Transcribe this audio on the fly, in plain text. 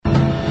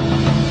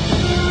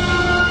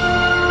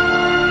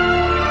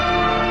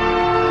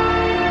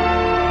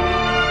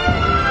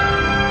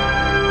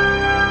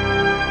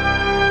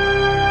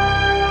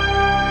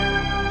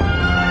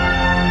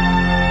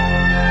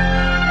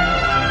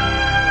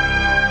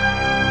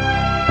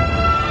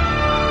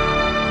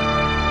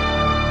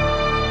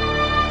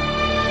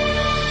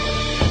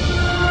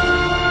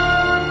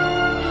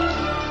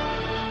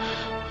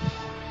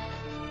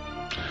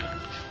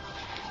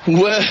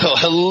Well,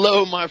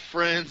 hello, my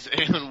friends,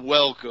 and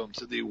welcome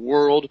to the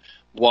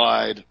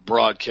worldwide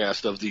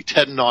broadcast of the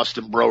Ted and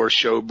Austin Broer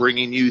Show,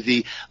 bringing you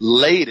the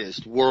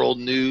latest world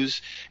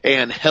news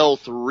and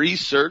health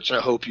research. I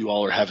hope you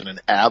all are having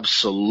an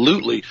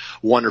absolutely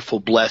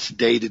wonderful, blessed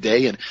day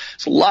today, and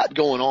there's a lot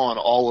going on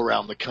all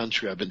around the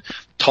country. I've been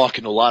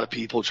talking to a lot of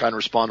people, trying to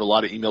respond to a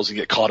lot of emails and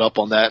get caught up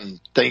on that. And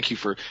thank you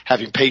for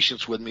having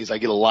patience with me as I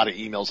get a lot of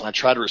emails, and I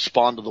try to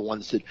respond to the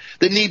ones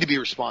that need to be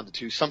responded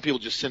to. Some people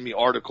just send me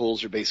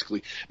articles or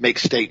basically make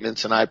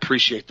statements, and I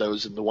appreciate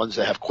those. And the ones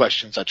that have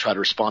questions, I try to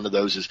respond to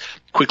those as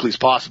quickly as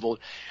possible.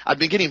 I've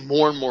been getting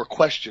more and more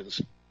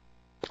questions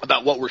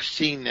about what we're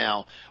seeing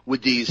now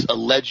with these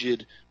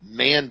alleged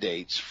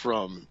mandates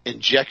from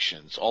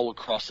injections all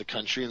across the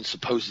country and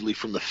supposedly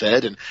from the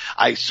Fed. And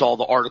I saw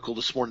the article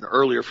this morning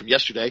earlier from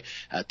yesterday.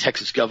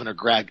 Texas Governor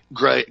Greg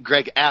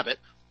Abbott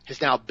has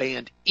now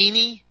banned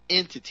any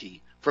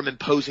entity from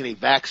imposing a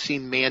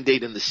vaccine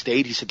mandate in the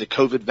state. He said the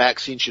COVID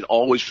vaccine should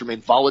always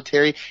remain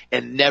voluntary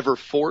and never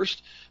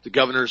forced. The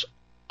governor's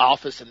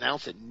office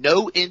announced that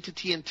no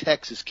entity in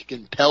Texas can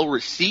compel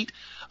receipt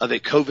of a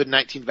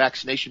COVID-19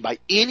 vaccination by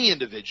any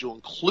individual,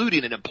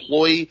 including an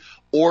employee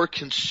or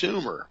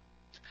consumer.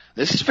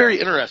 This is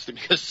very interesting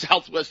because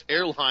Southwest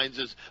Airlines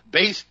is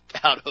based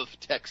out of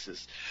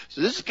Texas.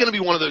 So this is going to be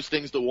one of those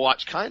things to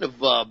watch kind of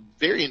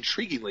very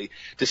intriguingly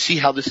to see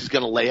how this is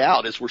going to lay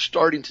out as we're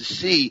starting to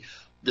see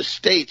the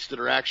states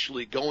that are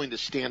actually going to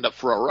stand up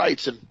for our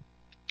rights. And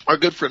our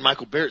good friend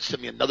Michael Barrett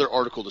sent me another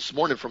article this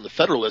morning from the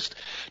Federalist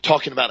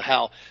talking about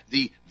how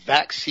the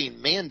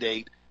vaccine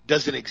mandate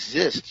doesn't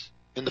exist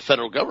in the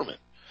federal government.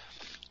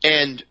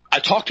 And I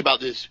talked about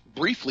this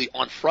briefly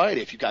on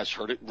Friday, if you guys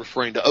heard it,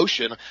 referring to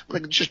OSHA. And I'm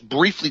going to just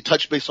briefly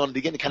touch base on it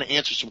again to kind of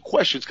answer some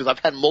questions because I've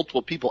had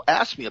multiple people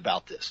ask me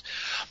about this.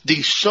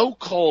 The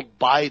so-called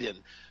Biden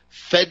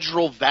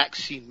federal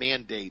vaccine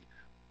mandate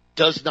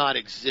does not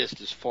exist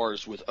as far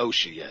as with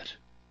OSHA yet.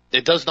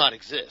 It does not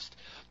exist.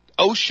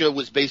 OSHA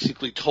was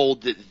basically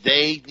told that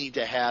they need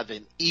to have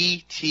an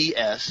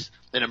ETS,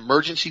 an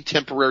emergency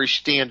temporary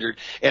standard,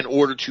 in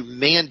order to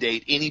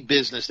mandate any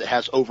business that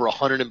has over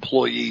 100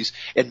 employees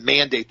and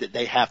mandate that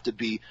they have to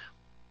be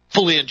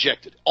fully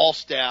injected. All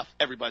staff,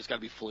 everybody's got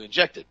to be fully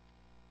injected.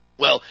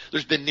 Well,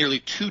 there's been nearly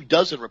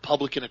 24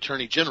 Republican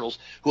attorney generals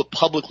who have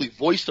publicly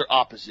voiced their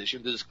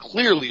opposition. This is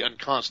clearly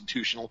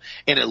unconstitutional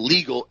and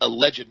illegal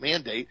alleged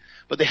mandate,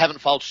 but they haven't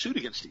filed suit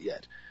against it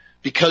yet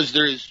because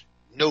there is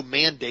no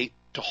mandate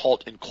to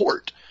halt in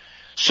court.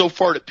 So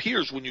far, it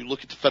appears when you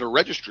look at the Federal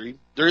Registry,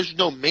 there is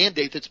no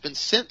mandate that's been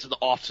sent to the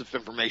Office of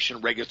Information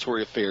and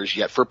Regulatory Affairs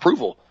yet for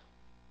approval.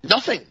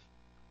 Nothing.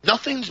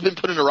 Nothing's been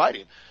put into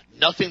writing.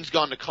 Nothing's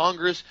gone to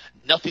Congress.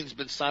 Nothing's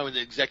been signed with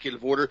an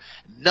executive order.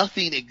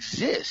 Nothing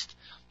exists.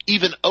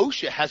 Even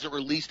OSHA hasn't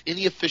released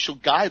any official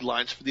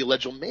guidelines for the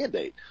alleged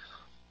mandate.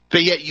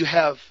 But yet you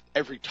have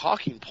every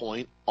talking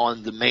point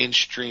on the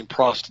mainstream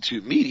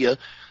prostitute media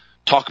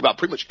talk about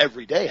pretty much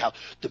every day how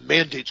the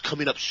mandate's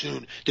coming up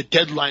soon, the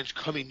deadline's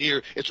coming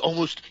near, it's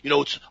almost,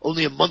 it's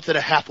only a month and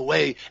a half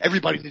away,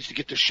 everybody needs to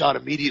get their shot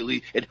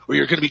immediately or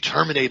you're going to be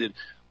terminated.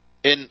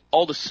 And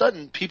all of a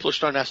sudden, people are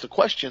starting to ask the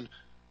question,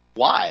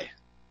 why?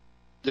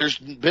 There's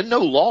been no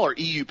law or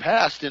EU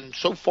passed, and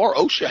so far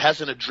OSHA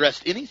hasn't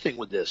addressed anything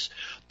with this.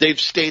 They've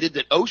stated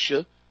that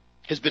OSHA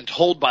has been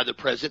told by the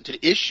president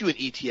to issue an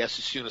ETS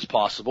as soon as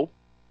possible.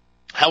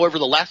 However,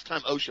 the last time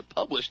OSHA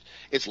published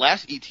its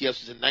last ETS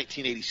was in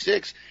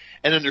 1986,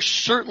 and under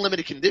certain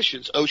limited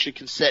conditions, OSHA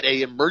can set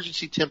a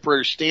emergency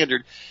temporary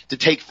standard to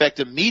take effect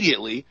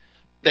immediately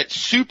that's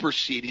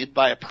superseded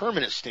by a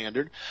permanent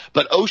standard,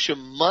 but OSHA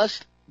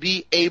must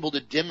be able to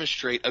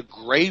demonstrate a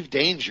grave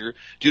danger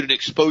due to an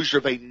exposure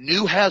of a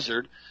new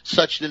hazard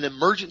such that an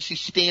emergency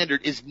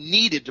standard is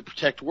needed to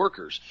protect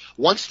workers.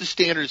 Once the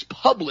standard is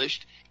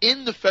published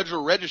in the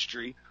Federal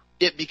Registry,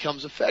 it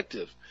becomes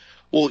effective.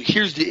 Well,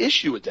 here's the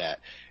issue with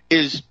that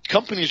is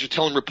companies are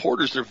telling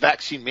reporters their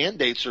vaccine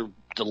mandates are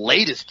the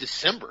latest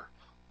December.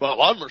 Well, a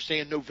lot of them are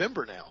saying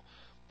November now.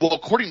 Well,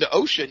 according to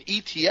OSHA, an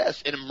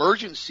ETS, an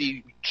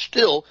emergency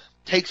still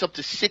takes up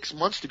to 6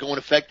 months to go in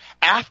effect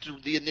after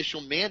the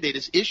initial mandate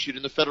is issued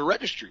in the Federal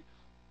Registry.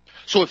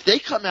 So if they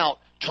come out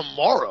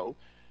tomorrow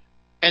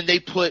and they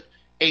put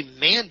a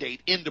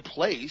mandate into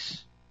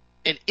place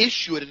and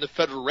issue it in the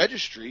Federal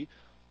Registry,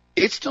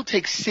 it still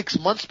takes 6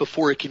 months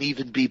before it can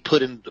even be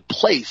put into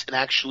place and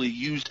actually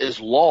used as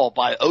law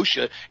by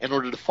OSHA in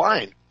order to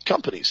fine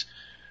companies,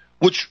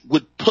 which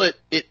would put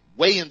it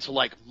way into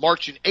like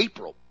March and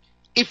April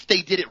if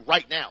they did it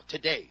right now,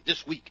 today,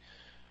 this week.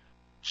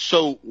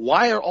 So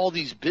why are all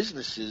these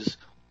businesses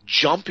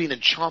jumping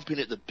and chomping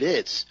at the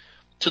bits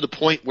to the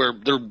point where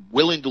they're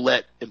willing to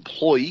let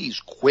employees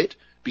quit,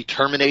 be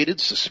terminated,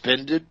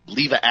 suspended,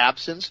 leave of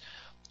absence,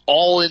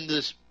 all in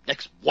this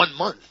next 1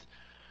 month?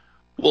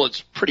 Well,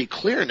 it's pretty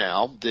clear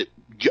now that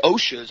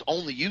OSHA has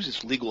only used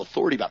its legal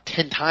authority about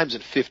 10 times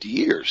in 50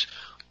 years.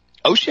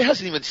 OSHA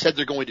hasn't even said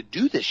they're going to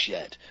do this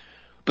yet.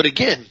 But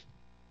again,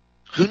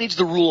 Who needs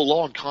the rule of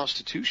law and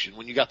constitution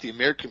when you got the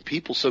American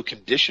people so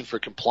conditioned for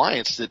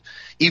compliance that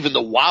even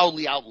the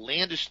wildly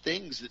outlandish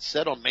things that's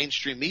said on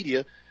mainstream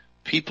media,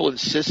 people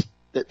insist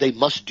that they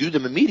must do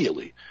them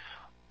immediately?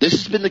 This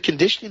has been the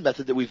conditioning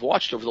method that we've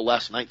watched over the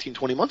last 19,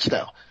 20 months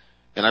now.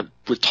 And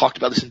we've talked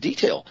about this in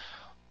detail.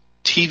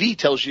 TV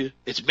tells you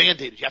it's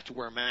mandated. You have to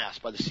wear a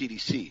mask by the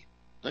CDC.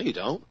 No, you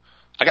don't.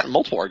 I got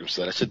multiple arguments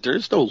for that. I said, there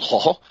is no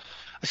law.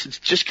 I said,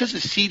 just because the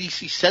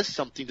CDC says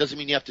something doesn't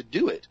mean you have to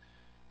do it.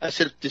 I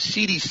said, if the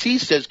CDC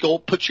says go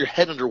put your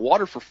head under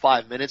water for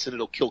 5 minutes and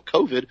it'll kill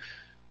COVID,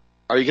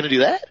 are you going to do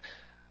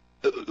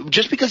that?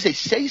 Just because they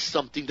say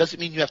something doesn't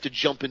mean you have to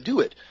jump and do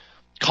it.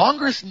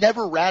 Congress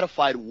never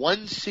ratified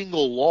one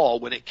single law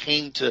when it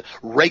came to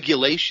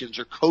regulations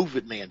or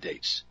COVID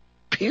mandates,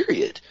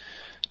 period.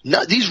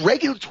 No, these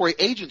regulatory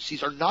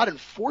agencies are not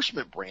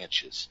enforcement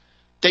branches.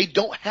 They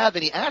don't have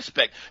any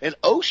aspect. And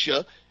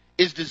OSHA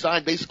is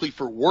designed basically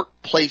for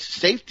workplace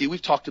safety.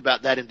 We've talked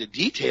about that into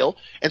detail.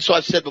 And so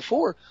I've said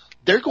before,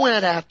 they're going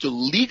to have to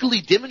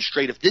legally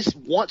demonstrate if this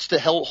wants to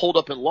hold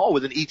up in law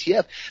with an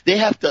ETF, they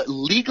have to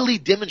legally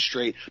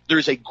demonstrate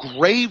there's a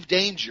grave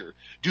danger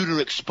due to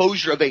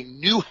exposure of a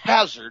new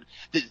hazard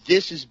that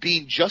this is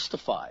being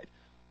justified.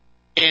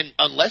 And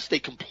unless they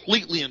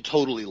completely and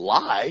totally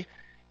lie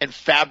and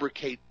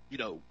fabricate,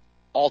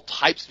 all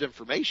types of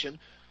information,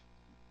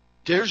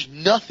 there's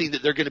nothing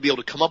that they're going to be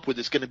able to come up with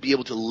that's going to be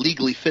able to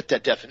legally fit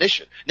that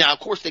definition. Now, of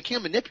course, they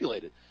can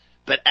manipulate it.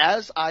 But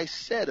as I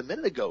said a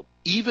minute ago,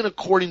 even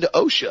according to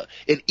OSHA,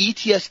 an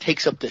ETS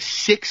takes up to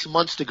 6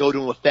 months to go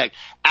into effect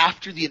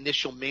after the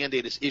initial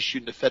mandate is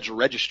issued in the Federal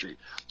Registry.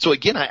 So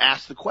again, I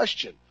ask the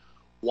question,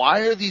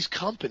 why are these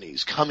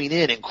companies coming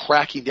in and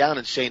cracking down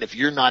and saying if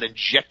you're not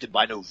injected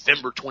by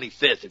November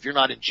 25th, if you're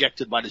not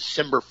injected by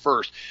December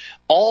 1st,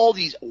 all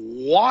these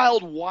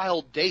wild,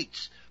 wild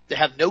dates that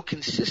have no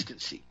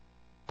consistency?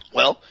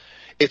 Well,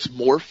 it's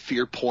more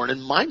fear porn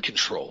and mind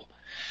control.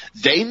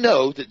 They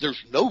know that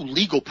there's no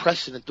legal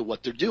precedent to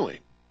what they're doing.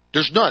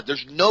 There's none.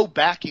 There's no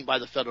backing by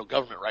the federal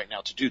government right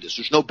now to do this.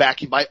 There's no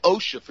backing by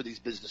OSHA for these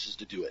businesses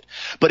to do it.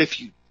 But if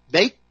you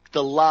make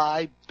the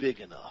lie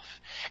big enough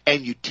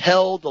and you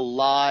tell the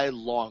lie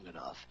long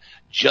enough,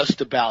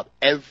 just about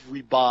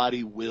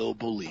everybody will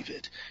believe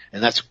it.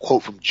 And that's a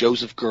quote from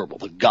Joseph Goebbels,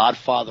 the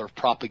godfather of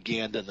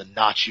propaganda in the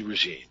Nazi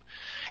regime.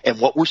 And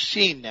what we're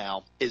seeing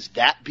now is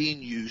that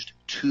being used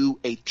to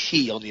a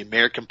T on the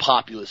American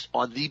populace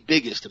on the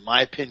biggest, in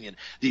my opinion,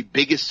 the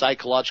biggest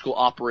psychological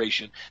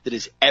operation that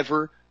has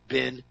ever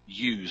been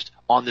used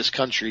on this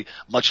country,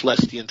 much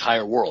less the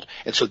entire world.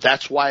 And so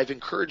that's why I've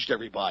encouraged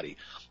everybody.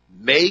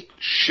 Make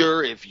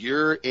sure if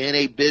you're in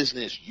a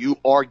business, you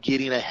are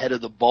getting ahead of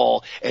the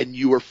ball and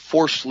you are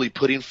forcefully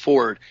putting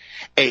forward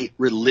a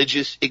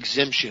religious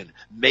exemption,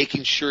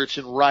 making sure it's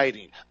in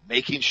writing,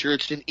 making sure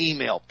it's in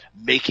email,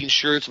 making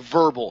sure it's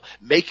verbal,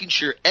 making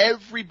sure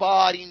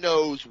everybody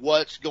knows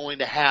what's going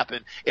to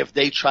happen if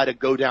they try to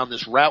go down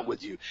this route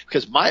with you.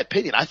 Because my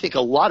opinion, I think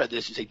a lot of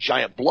this is a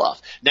giant bluff.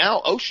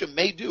 Now, OSHA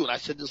may do, and I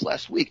said this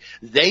last week,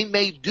 they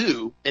may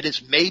do, and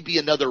it's maybe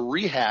another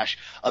rehash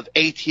of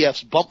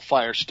ATF's bump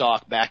fire stock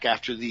back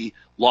after the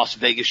Las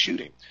Vegas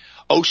shooting.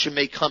 OSHA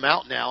may come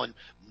out now and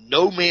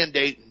no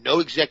mandate, no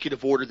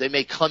executive order. They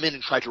may come in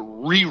and try to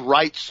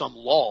rewrite some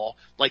law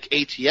like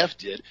ATF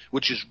did,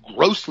 which is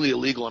grossly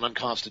illegal and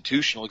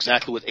unconstitutional,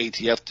 exactly what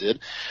ATF did.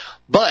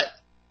 But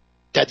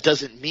that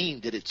doesn't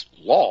mean that it's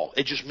law.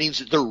 It just means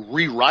that they're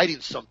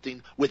rewriting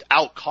something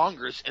without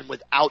Congress and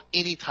without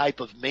any type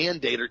of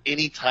mandate or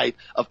any type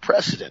of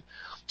precedent.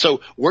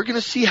 So we're going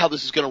to see how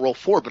this is going to roll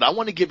forward, but I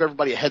want to give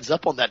everybody a heads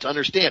up on that to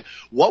understand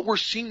what we're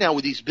seeing now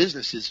with these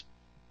businesses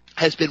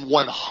has been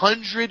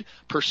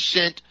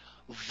 100%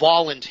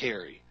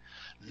 voluntary.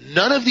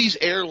 None of these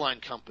airline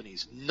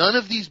companies, none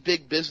of these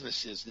big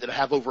businesses that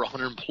have over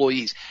 100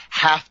 employees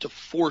have to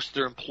force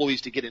their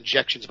employees to get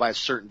injections by a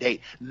certain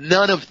date.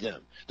 None of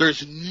them.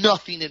 There's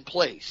nothing in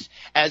place.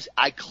 As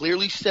I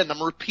clearly said, and I'm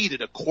going to repeat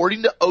it,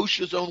 according to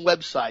OSHA's own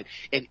website,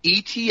 an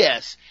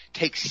ETS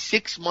takes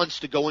 6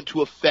 months to go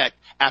into effect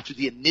after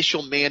the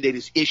initial mandate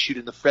is issued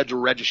in the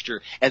Federal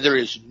Register, and there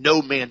is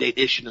no mandate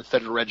issued in the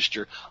Federal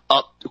Register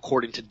up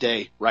according to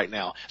today right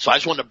now. So I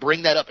just wanted to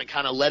bring that up and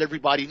kind of let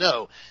everybody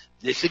know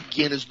this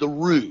again is the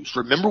ruse.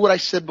 Remember what I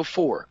said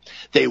before.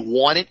 They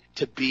want it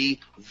to be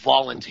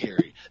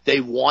voluntary.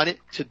 They want it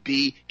to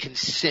be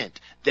consent.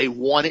 They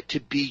want it to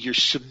be your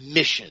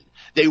submission.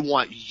 They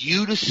want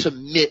you to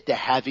submit to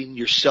having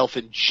yourself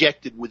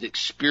injected with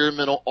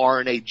experimental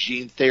RNA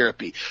gene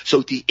therapy.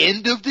 So at the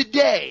end of the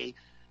day,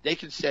 they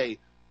can say,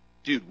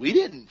 dude, we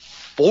didn't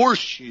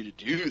force you to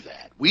do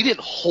that. We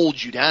didn't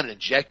hold you down and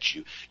inject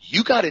you.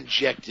 You got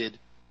injected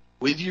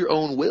with your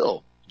own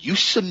will. You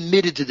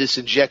submitted to this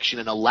injection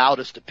and allowed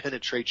us to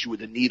penetrate you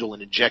with a needle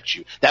and inject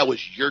you. That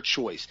was your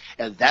choice.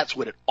 And that's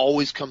what it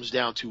always comes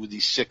down to with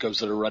these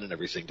sickos that are running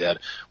everything, Dad.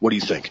 What do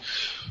you think?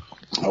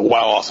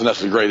 Wow, Austin,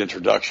 that's a great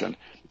introduction.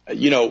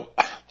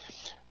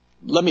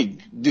 let me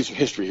do some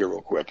history here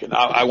real quick, and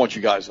I want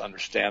you guys to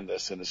understand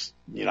this. And it's,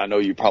 I know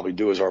you probably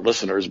do as our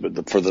listeners,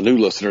 but for the new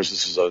listeners,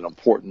 this is an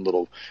important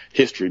little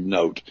history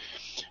note.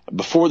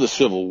 Before the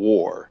Civil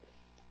War,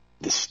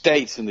 the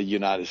states in the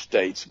United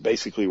States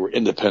basically were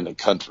independent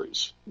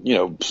countries,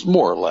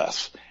 more or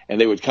less. And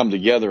they would come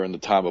together in the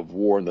time of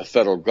war, and the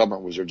federal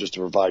government was there just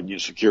to provide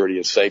security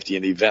and safety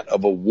in the event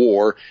of a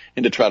war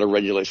and to try to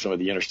regulate some of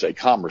the interstate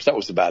commerce. That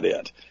was about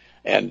it.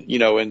 And,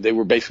 and they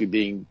were basically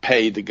being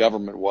paid, the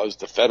government was,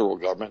 the federal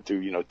government,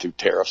 through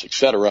tariffs, et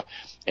cetera.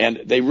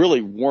 And they really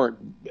weren't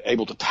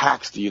able to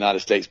tax the United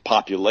States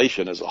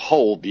population as a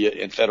whole via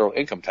in federal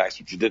income tax,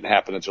 which didn't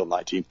happen until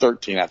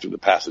 1913 after the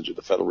passage of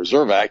the Federal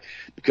Reserve Act,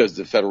 because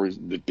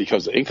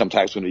the income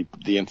tax was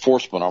the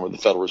enforcement arm of the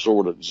Federal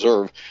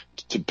Reserve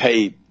to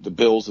pay the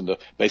bills and to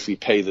basically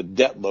pay the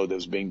debt load that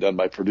was being done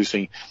by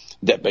producing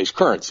debt-based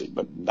currency.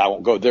 But I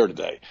won't go there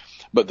today.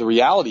 But the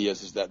reality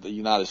is that the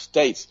United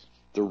States,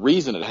 the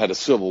reason it had a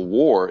civil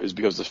war is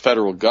because the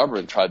federal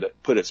government tried to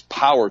put its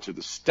power to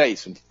the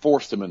states and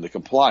force them into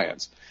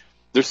compliance.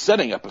 They're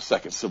setting up a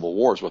second civil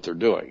war is what they're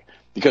doing,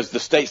 because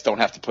the states don't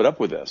have to put up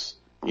with this.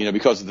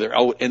 Because of their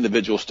own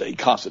individual state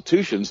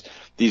constitutions,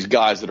 these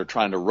guys that are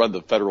trying to run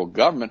the federal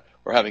government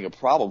are having a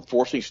problem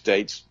forcing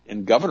states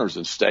and governors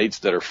in states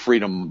that are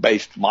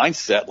freedom-based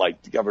mindset,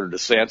 like Governor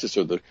DeSantis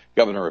or the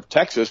governor of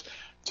Texas,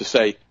 to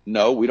say,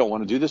 no, we don't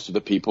want to do this to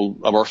the people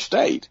of our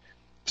state.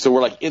 So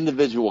we're like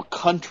individual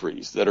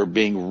countries that are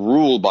being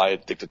ruled by a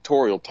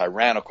dictatorial,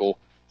 tyrannical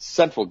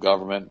central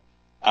government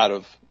out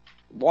of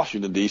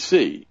Washington,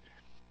 D.C.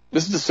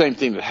 This is the same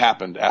thing that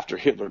happened after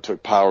Hitler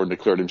took power and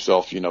declared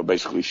himself,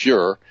 basically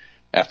Führer,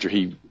 after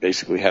he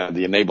basically had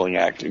the Enabling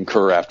Act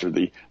incur after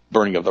the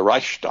burning of the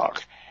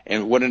Reichstag.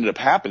 And what ended up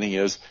happening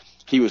is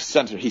he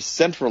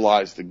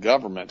centralized the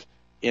government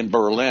in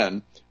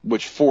Berlin,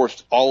 which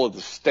forced all of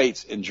the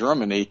states in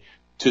Germany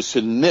to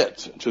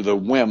submit to the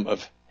whim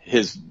of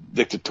his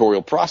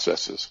dictatorial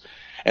processes.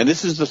 And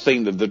this is the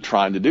thing that they're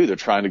trying to do. They're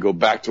trying to go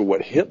back to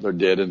what Hitler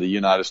did in the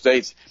United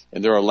States,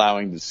 and they're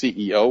allowing the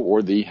CEO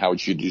or the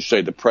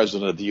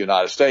president of the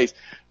United States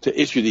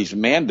to issue these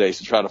mandates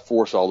to try to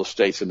force all the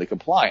states into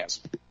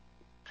compliance.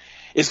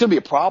 It's going to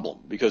be a problem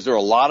because there are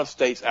a lot of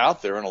states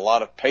out there and a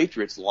lot of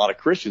patriots, a lot of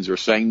Christians are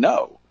saying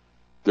no.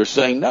 They're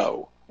saying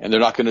no, and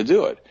they're not going to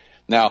do it.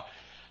 Now,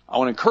 I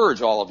want to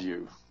encourage all of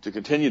you to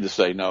continue to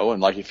say no,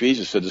 and like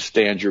Ephesians said, to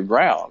stand your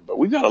ground. But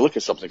we've got to look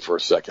at something for a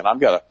second. I've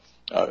got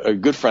a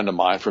good friend of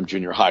mine from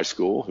junior high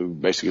school who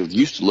basically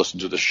used to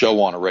listen to the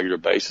show on a regular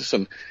basis,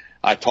 and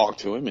I talked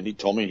to him, and he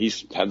told me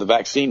he's had the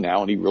vaccine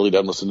now, and he really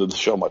doesn't listen to the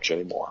show much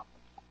anymore.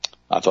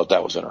 I thought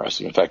that was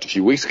interesting. In fact, a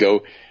few weeks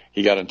ago,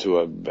 he got into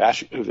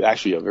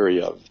actually a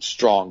very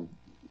strong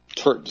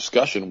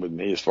discussion with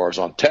me as far as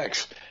on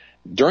text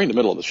during the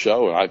middle of the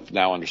show, and I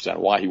now understand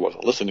why he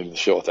wasn't listening to the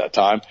show at that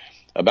time,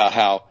 about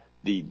how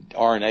the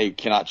RNA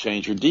cannot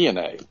change your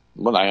DNA.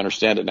 Well, I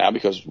understand it now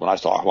because when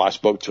I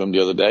spoke to him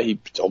the other day, he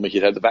told me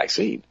he'd had the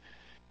vaccine.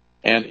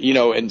 And,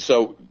 and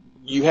so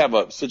you have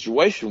a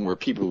situation where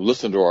people who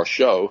listen to our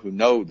show, who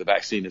know the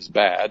vaccine is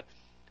bad,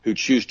 who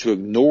choose to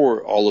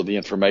ignore all of the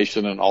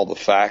information and all the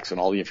facts and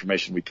all the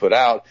information we put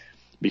out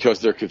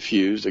because they're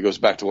confused. It goes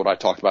back to what I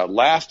talked about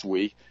last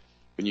week,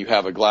 when you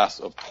have a glass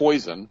of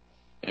poison,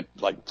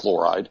 like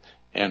fluoride,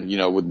 and,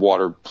 with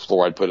water,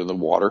 fluoride put in the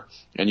water,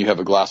 and you have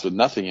a glass with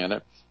nothing in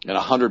it, and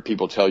 100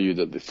 people tell you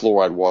that the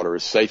fluoride water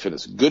is safe and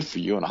it's good for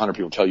you, and 100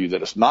 people tell you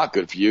that it's not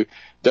good for you,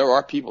 there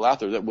are people out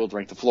there that will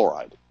drink the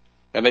fluoride.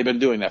 And they've been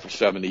doing that for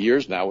 70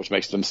 years now, which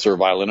makes them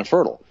servile and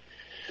infertile.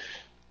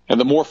 And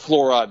the more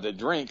fluoride they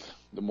drink,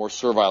 the more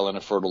servile and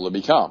infertile they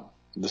become.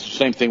 It's the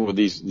same thing with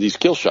these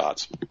kill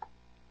shots.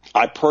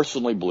 I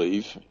personally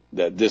believe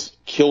that this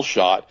kill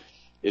shot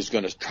is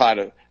going to try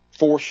to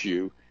force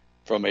you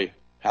from a,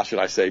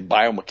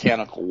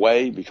 biomechanical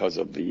way, because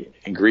of the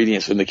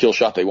ingredients in the kill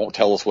shot. They won't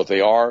tell us what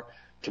they are,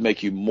 to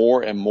make you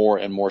more and more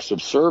and more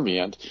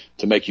subservient,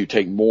 to make you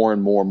take more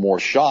and more and more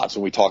shots.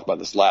 And we talked about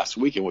this last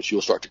week, in which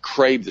you'll start to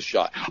crave the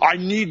shot. I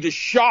need the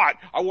shot.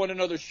 I want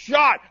another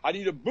shot. I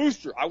need a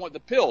booster. I want the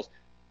pills.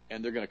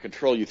 And they're going to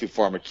control you through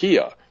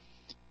pharmakia.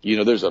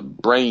 There's a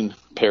brain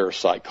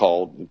parasite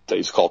called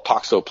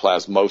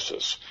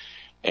toxoplasmosis,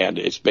 and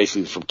it's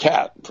basically from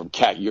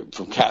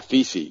cat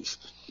feces.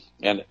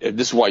 And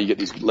this is why you get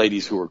these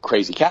ladies who are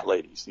crazy cat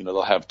ladies.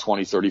 They'll have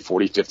 20, 30,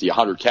 40, 50,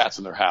 100 cats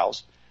in their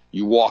house.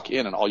 You walk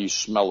in and all you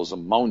smell is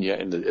ammonia,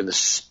 and the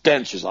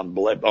stench is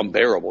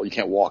unbearable. You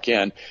can't walk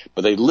in,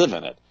 but they live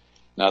in it.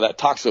 Now, that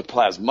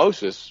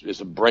toxoplasmosis is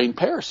a brain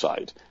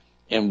parasite.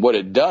 And what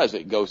it does,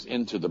 it goes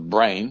into the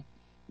brain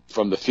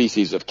from the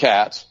feces of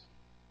cats,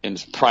 and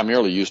it's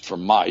primarily used for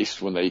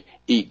mice when they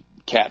eat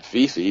cat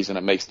feces, and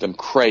it makes them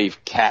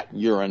crave cat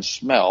urine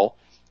smell.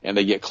 And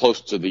they get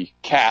close to the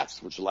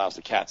cats, which allows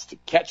the cats to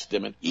catch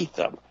them and eat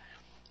them.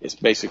 It's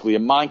basically a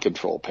mind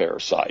control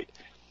parasite.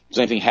 The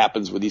same thing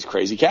happens with these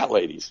crazy cat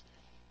ladies.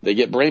 They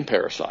get brain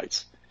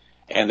parasites,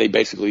 and they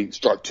basically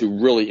start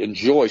to really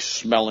enjoy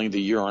smelling the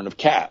urine of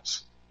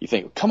cats. You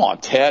think, come on,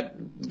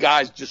 Ted,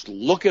 guys, just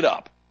look it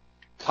up.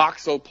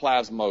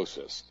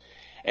 Toxoplasmosis.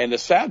 And the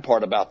sad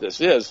part about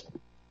this is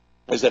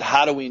that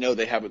how do we know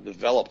they haven't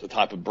developed the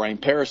type of brain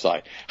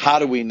parasite? How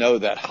do we know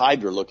that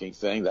hydra-looking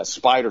thing, that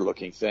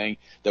spider-looking thing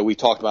that we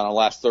talked about on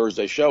last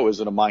Thursday's show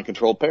isn't a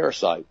mind-controlled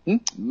parasite?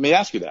 Let me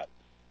ask you that.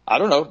 I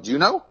don't know. Do you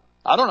know?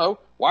 I don't know.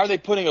 Why are they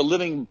putting a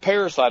living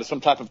parasite or some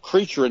type of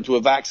creature into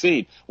a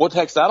vaccine? What the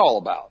heck's that all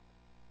about?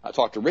 I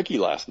talked to Ricky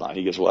last night.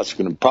 He goes, well, that's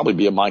going to probably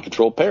be a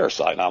mind-controlled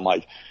parasite. And I'm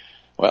like,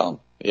 well,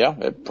 yeah,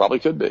 it probably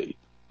could be.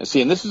 And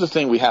see, and this is the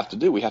thing we have to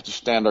do. We have to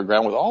stand our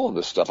ground with all of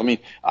this stuff. I mean,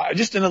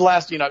 just in the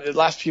last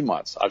few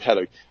months, I've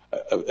had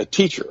a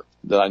teacher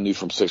that I knew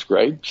from 6th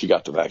grade. She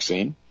got the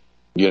vaccine.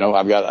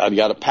 I've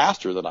got a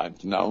pastor that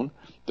I've known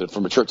that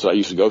from a church that I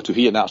used to go to.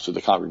 He announced to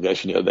the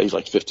congregation the other day, he's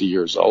like 50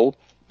 years old,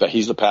 that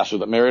he's the pastor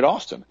that married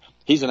Austin.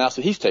 He's announced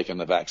that he's taken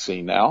the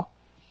vaccine now.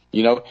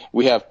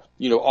 We have,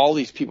 all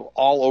these people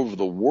all over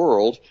the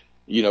world,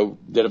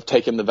 that have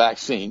taken the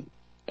vaccine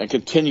and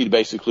continue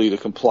basically to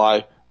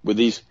comply with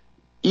these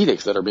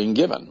edicts that are being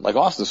given. Like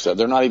Austin said,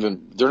 they're not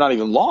even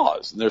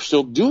laws, and they're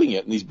still doing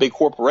it. And these big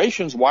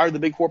corporations, why are the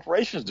big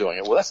corporations doing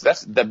it? Well,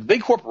 that's the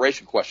big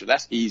corporation question.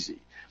 That's easy,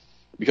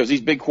 because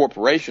these big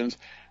corporations,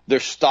 their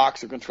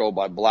stocks are controlled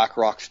by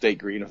BlackRock,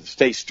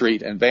 State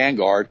Street, and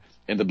Vanguard,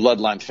 and the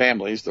bloodline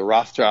families, the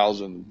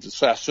Rothschilds and the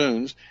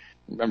Sassoons.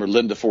 Remember,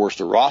 Linda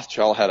Forrester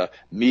Rothschild had a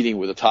meeting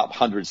with the top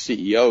 100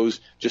 CEOs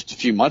just a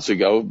few months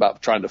ago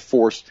about trying to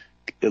force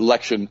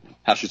election,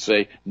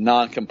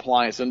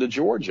 non-compliance into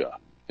Georgia,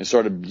 and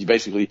started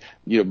basically,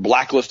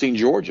 blacklisting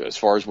Georgia as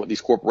far as what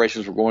these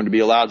corporations were going to be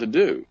allowed to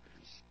do.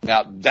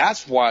 Now,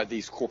 that's why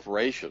these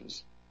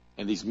corporations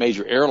and these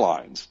major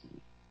airlines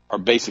are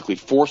basically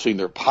forcing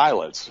their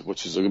pilots,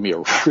 which is going to be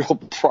a real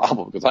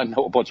problem, because I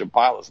know a bunch of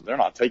pilots and they're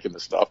not taking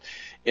this stuff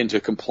into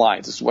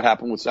compliance. This is what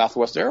happened with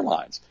Southwest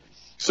Airlines.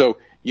 So,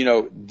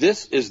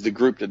 this is the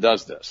group that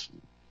does this.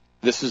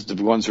 This is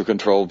the ones who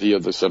control via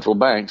the central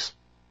banks,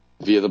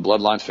 via the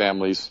bloodline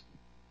families,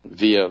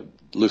 via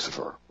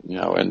Lucifer,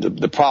 and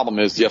the problem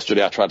is,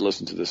 yesterday I tried to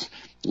listen to this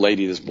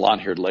lady, this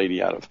blonde-haired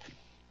lady out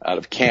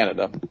of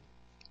Canada.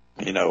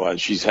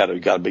 She's got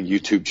a big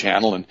YouTube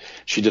channel, and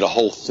she did a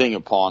whole thing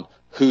upon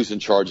who's in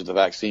charge of the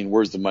vaccine,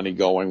 where's the money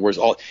going,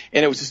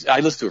 and it was just, I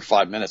listened to her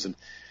 5 minutes, and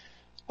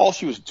all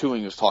she was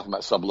doing was talking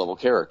about sub-level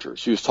characters.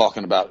 She was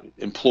talking about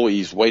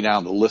employees way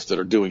down the list that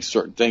are doing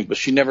certain things, but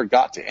she never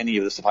got to any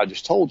of this stuff I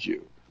just told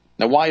you.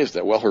 Now, why is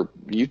that? Well, her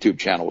YouTube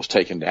channel was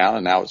taken down,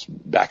 and now it's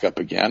back up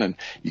again, and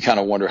you kind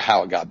of wonder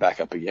how it got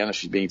back up again, and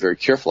she's being very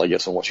careful, I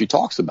guess, on what she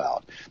talks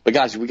about. But,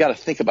 guys, we got to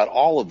think about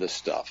all of this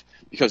stuff,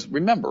 because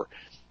remember,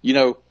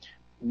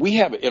 we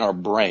have in our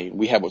brain,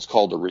 we have what's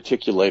called a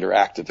reticular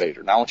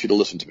activator. Now, I want you to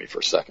listen to me for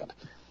a second.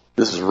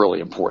 This is really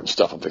important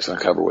stuff I'm fixing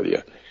to cover with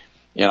you.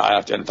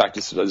 In fact,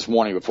 this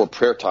morning before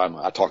prayer time,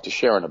 I talked to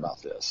Sharon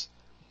about this,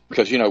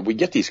 because, we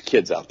get these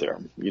kids out there,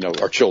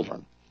 our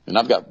children. And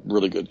I've got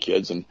really good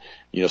kids, and,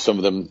 some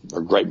of them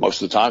are great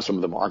most of the time. Some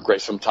of them aren't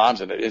great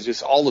sometimes. And it's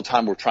just all the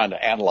time we're trying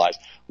to analyze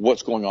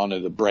what's going on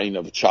in the brain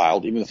of a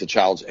child, even if the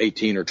child's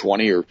 18 or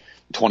 20 or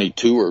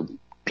 22 or,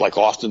 like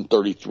Austin,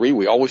 33.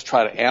 We always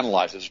try to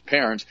analyze as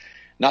parents,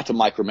 not to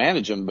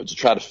micromanage them, but to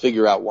try to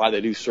figure out why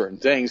they do certain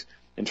things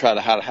and try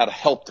to how to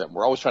help them.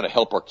 We're always trying to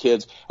help our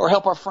kids or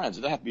help our friends.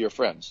 It doesn't have to be our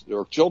friends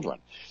or children.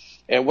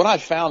 And what I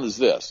found is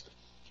this.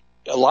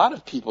 A lot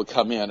of people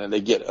come in and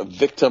they get a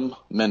victim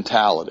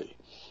mentality.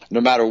 No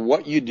matter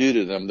what you do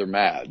to them, they're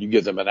mad. You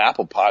give them an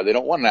apple pie, they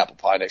don't want an apple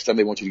pie. Next time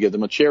they want you to give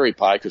them a cherry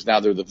pie, because now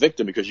they're the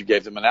victim because you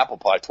gave them an apple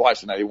pie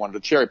twice, and now they wanted a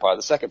cherry pie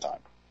the second time.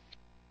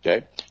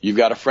 Okay? You've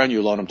got a friend,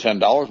 you loan them $10.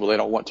 Well, they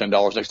don't want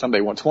 $10 next time.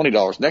 They want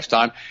 $20 next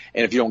time.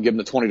 And if you don't give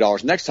them the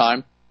 $20 next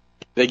time,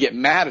 they get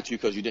mad at you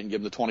because you didn't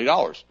give them the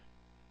 $20.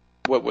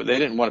 Well, they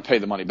didn't want to pay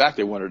the money back.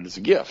 They wanted it as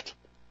a gift.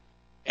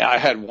 And I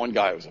had one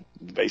guy who was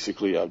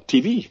basically a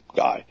TV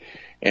guy.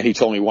 And he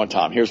told me one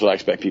time, here's what I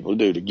expect people to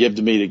do, to give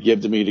to me, to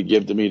give to me, to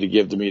give to me, to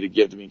give to me, to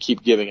give to me, and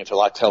keep giving until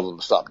I tell them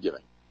to stop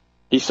giving.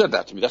 He said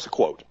that to me. That's a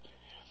quote.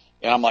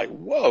 And I'm like,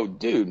 whoa,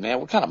 dude,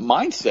 man, what kind of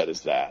mindset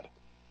is that?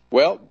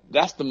 Well,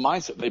 that's the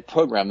mindset they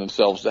program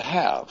themselves to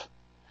have.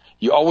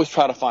 You always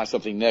try to find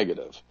something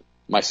negative.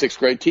 My 6th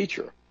grade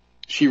teacher,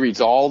 she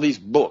reads all these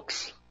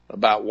books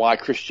about why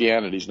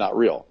Christianity is not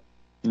real,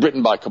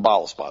 written by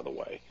Kabbalists, by the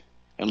way,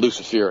 and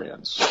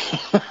Luciferians.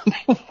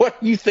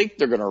 What do you think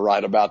they're going to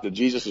write about, that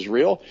Jesus is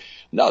real?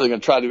 No, they're going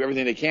to try to do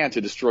everything they can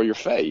to destroy your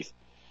faith.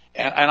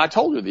 And I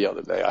told her the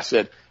other day, I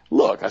said,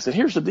 look,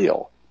 here's the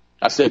deal.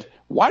 I said,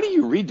 why do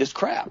you read this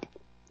crap?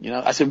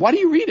 I said, why do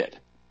you read it?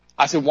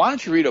 I said, why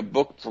don't you read a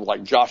book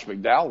like Josh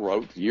McDowell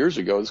wrote years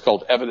ago? It's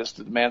called Evidence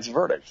That Demands a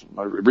Verdict.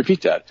 I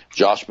repeat that.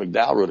 Josh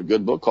McDowell wrote a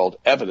good book called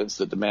Evidence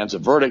That Demands a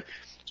Verdict,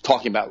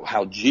 talking about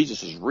how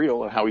Jesus is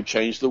real and how he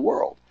changed the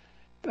world.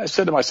 And I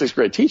said to my 6th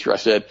grade teacher, I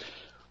said,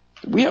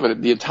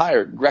 the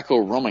entire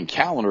Greco-Roman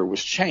calendar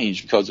was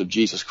changed because of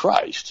Jesus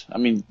Christ. I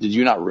mean, did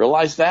you not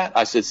realize that?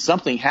 I said,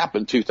 something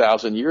happened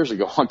 2,000 years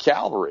ago on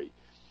Calvary.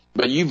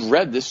 But you've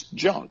read this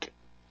junk.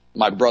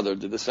 My brother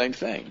did the same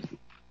thing.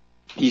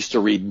 He used to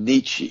read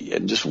Nietzsche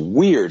and just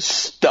weird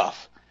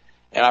stuff.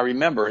 And I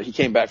remember he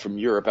came back from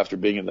Europe after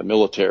being in the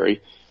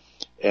military,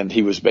 and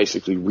he was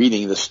basically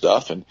reading this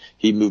stuff, and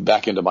he moved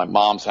back into my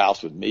mom's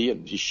house with me,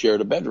 and he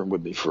shared a bedroom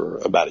with me for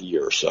about a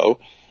year or so.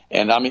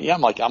 And I mean,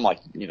 I'm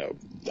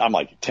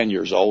like 10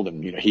 years old,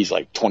 and he's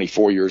like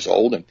 24 years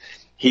old, and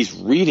he's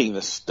reading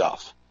this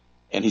stuff,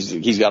 and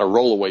he's got a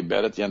rollaway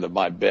bed at the end of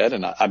my bed,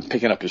 and I'm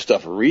picking up his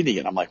stuff and reading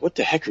it. I'm like, what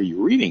the heck are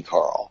you reading,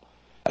 Carl?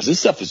 I said, this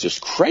stuff is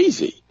just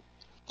crazy.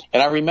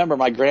 And I remember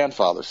my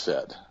grandfather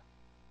said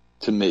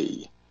to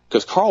me,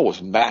 because Carl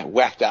was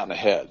whacked out in the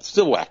head,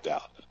 still whacked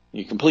out,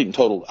 complete and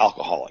total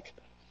alcoholic.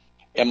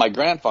 And my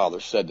grandfather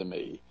said to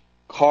me,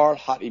 Carl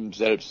hat ihm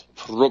selbst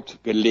verrückt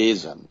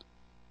gelesen.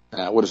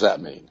 Now, what does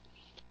that mean?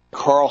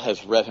 Carl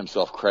has read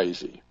himself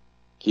crazy.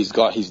 He's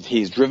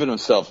driven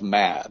himself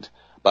mad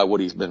by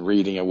what he's been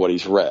reading and what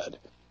he's read.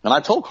 And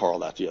I told Carl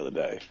that the other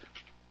day.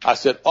 I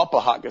said,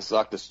 Opa hat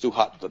gesagt, dass du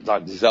hat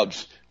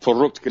selbst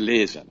verrückt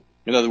gelesen.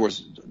 In other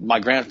words, your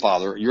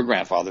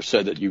grandfather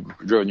said that you've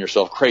driven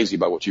yourself crazy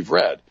by what you've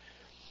read.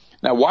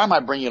 Now, why am I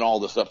bringing all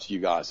this up to you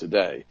guys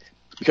today?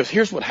 Because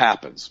here's what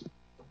happens.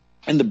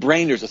 In the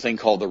brain, there's a thing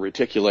called the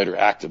reticular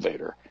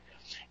activator.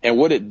 And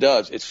what it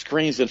does, it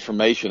screens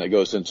information that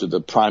goes into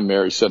the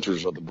primary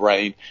centers of the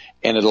brain,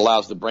 and it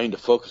allows the brain to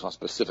focus on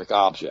specific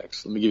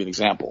objects. Let me give you an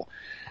example.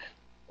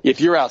 If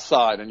you're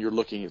outside and you're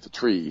looking at the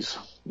trees,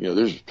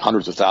 there's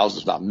hundreds of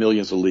thousands, not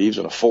millions of leaves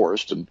in a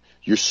forest, and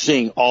you're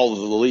seeing all of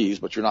the leaves,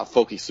 but you're not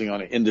focusing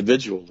on an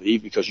individual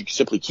leaf because you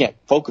simply can't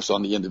focus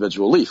on the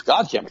individual leaf.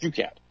 God can, but you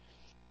can't.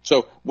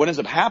 So what ends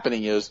up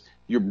happening is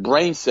your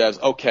brain says,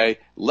 okay,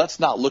 let's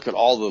not look at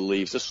all the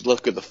leaves. Let's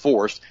look at the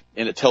forest,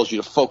 and it tells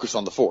you to focus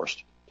on the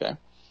forest. Okay.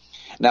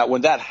 Now,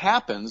 when that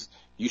happens,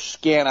 you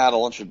scan out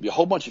a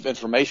whole bunch of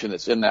information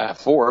that's in that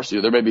forest.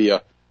 There may be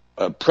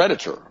a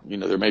predator.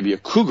 There may be a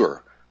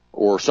cougar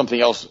or something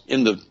else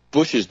in the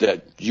bushes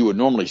that you would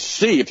normally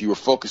see if you were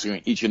focusing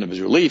on each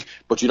individual leaf,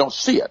 but you don't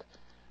see it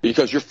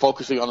because you're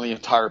focusing on the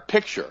entire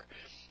picture.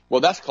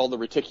 Well, that's called the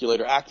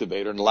reticular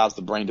activator, and allows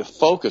the brain to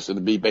focus and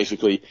to be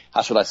basically,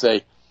 how should I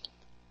say,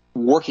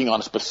 working on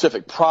a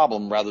specific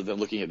problem rather than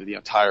looking at the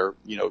entire,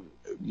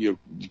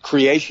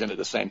 creation at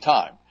the same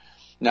time.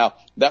 Now,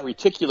 that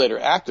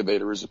reticular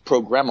activator is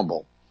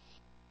programmable,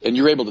 and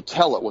you're able to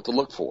tell it what to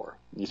look for.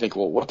 You think,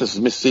 well, what does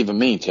this even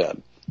mean,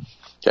 Ted?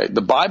 Okay,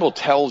 the Bible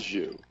tells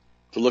you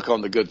to look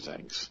on the good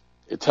things.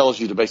 It tells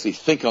you to basically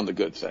think on the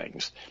good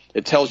things.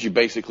 It tells you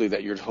basically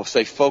that you're to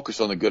stay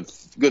focused on the good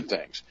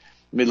things.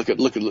 I mean, look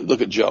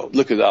at Job.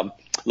 Look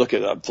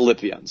at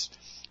Philippians.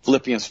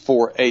 Philippians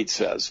 4:8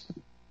 says,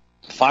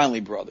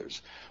 finally,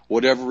 brothers,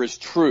 whatever is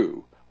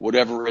true,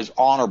 whatever is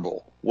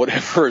honorable,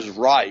 whatever is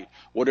right,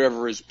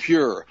 whatever is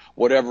pure,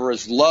 whatever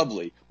is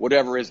lovely,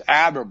 whatever is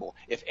admirable,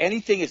 if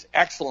anything is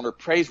excellent or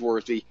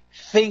praiseworthy,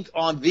 think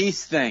on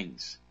these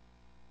things.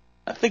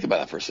 Now think about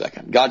that for a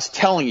second. God's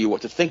telling you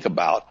what to think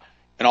about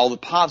and all the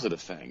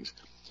positive things.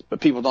 But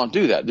people don't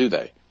do that, do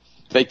they?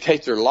 They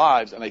take their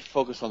lives and they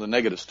focus on the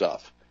negative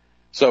stuff.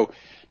 So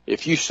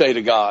if you say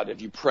to God,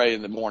 if you pray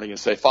in the morning and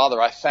say, Father,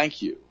 I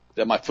thank you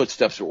that my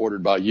footsteps are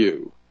ordered by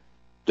you,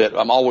 that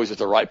I'm always at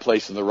the right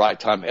place in the right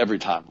time every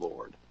time,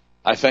 Lord.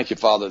 I thank you,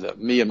 Father, that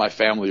me and my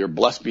family are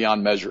blessed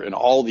beyond measure in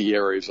all the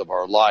areas of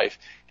our life,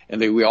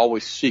 and that we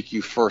always seek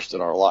you first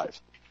in our life.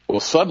 Well,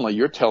 suddenly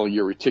you're telling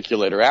your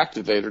reticular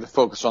activator to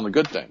focus on the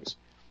good things,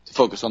 to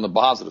focus on the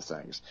positive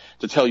things,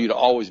 to tell you to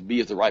always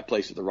be at the right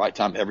place at the right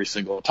time every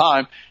single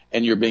time,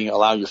 and you're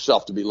allowing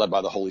yourself to be led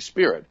by the Holy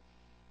Spirit.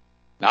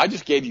 Now, I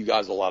just gave you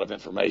guys a lot of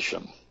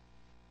information.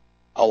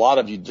 A lot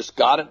of you just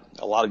got it.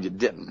 A lot of you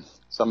didn't.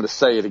 So I'm going to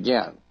say it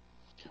again.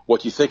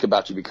 What you think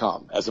about, you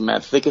become. As a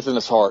man thinketh in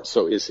his heart,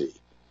 so is he.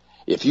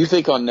 If you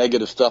think on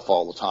negative stuff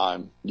all the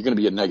time, you're going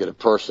to be a negative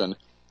person,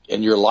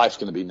 and your life's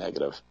going to be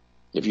negative.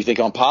 If you think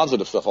on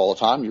positive stuff all the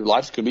time, your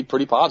life's going to be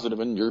pretty positive,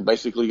 and you're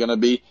basically going to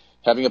be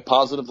having a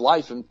positive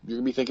life, and you're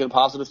going to be thinking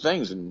positive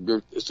things, and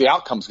the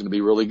outcome's going to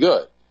be really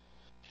good.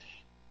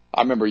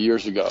 I remember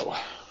years ago,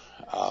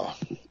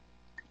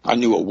 I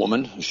knew a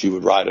woman. She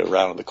would ride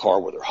around in the car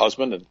with her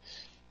husband, and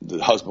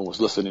the husband was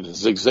listening to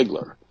Zig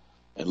Ziglar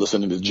and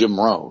listening to Jim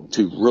Rohn,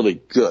 two really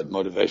good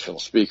motivational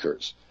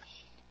speakers.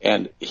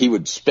 And he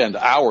would spend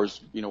hours,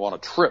 on a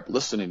trip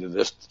listening to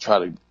this to try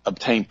to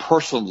obtain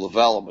personal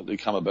development to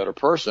become a better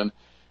person.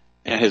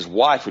 And his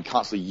wife would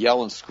constantly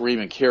yell and scream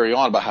and carry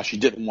on about how she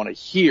didn't want to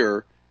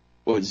hear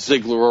what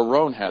Ziglar or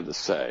Rohn had to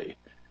say.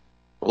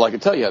 Well, I can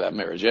tell you how that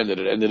marriage ended.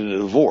 It ended in a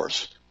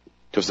divorce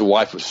because the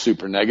wife was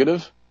super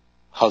negative.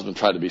 Husband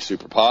tried to be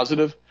super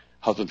positive.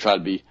 Husband tried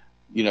to be,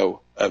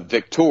 a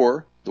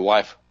victor. The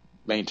wife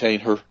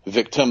maintained her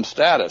victim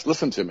status.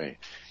 Listen to me.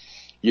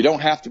 You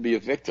don't have to be a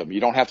victim. You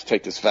don't have to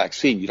take this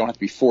vaccine. You don't have to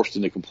be forced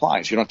into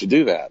compliance. You don't have to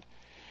do that.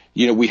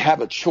 We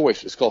have a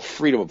choice. It's called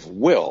freedom of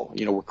will.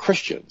 We're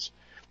Christians.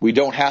 We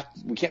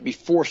can't be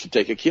forced to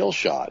take a kill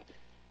shot.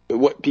 But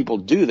what people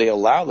do, they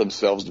allow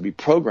themselves to be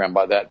programmed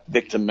by that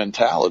victim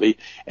mentality,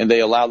 and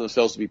they allow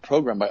themselves to be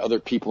programmed by other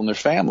people in their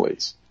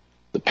families.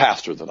 The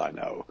pastor that I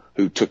know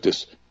who took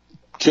this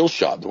kill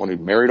shot, the one who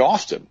married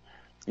Austin,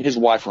 His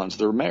wife runs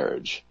their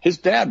marriage. His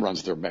dad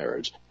runs their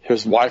marriage.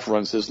 His wife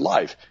runs his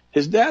life.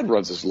 His dad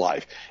runs his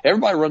life.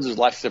 Everybody runs his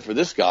life except for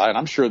this guy, and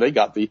I'm sure they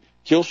got the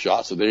kill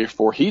shot, so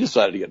therefore he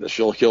decided to get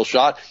the kill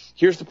shot.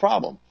 Here's the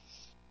problem.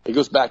 It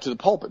goes back to the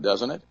pulpit,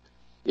 doesn't it?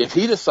 If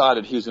he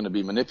decided he was going to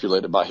be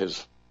manipulated by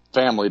his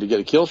family to get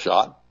a kill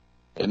shot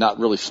and not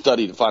really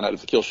study to find out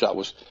if the kill shot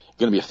was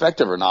going to be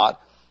effective or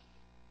not,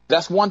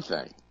 that's one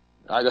thing.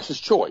 Right? That's his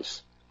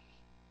choice.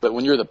 But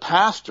when you're the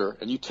pastor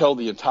and you tell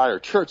the entire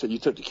church that you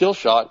took the kill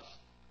shot,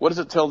 what does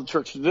it tell the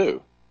church to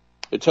do?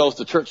 It tells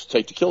the church to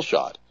take the kill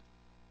shot.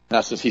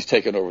 Now, since he's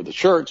taken over the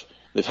church,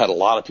 they've had a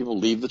lot of people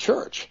leave the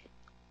church.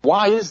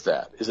 Why is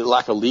that? Is it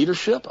lack of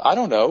leadership? I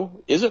don't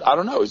know. Is it? I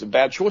don't know. Is it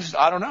bad choices?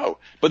 I don't know.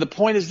 But the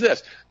point is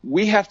this.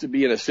 We have to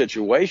be in a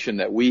situation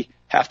that we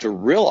have to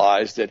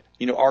realize that,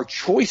 our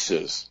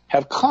choices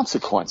have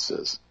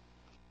consequences.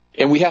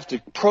 And we have to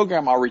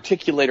program our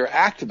reticular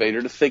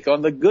activator to think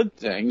on the good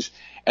things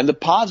and the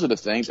positive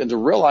things, and to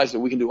realize that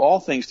we can do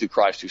all things through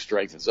Christ who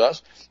strengthens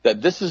us,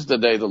 that this is the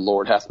day the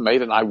Lord hath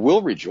made, and I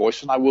will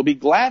rejoice and I will be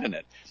glad in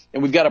it.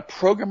 And we've got to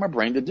program our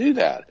brain to do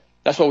that.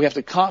 That's why we have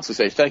to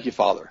constantly say, thank you,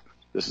 Father.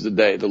 This is the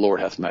day the Lord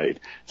hath made.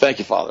 Thank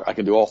you, Father. I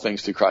can do all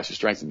things through Christ who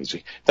strengthens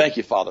me. Thank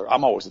you, Father.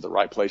 I'm always at the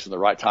right place in the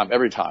right time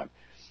every time.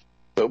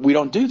 But we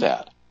don't do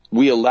that.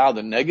 We allow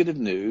the negative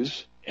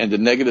news and the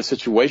negative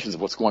situations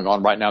of what's going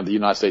on right now in the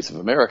United States of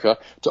America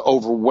to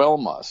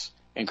overwhelm us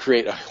and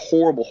create a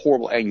horrible,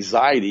 horrible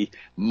anxiety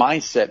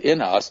mindset in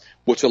us,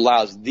 which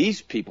allows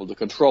these people to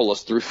control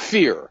us through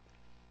fear.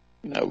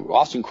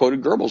 Austin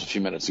quoted Goebbels a few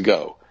minutes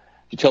ago.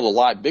 You tell a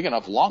lie big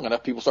enough, long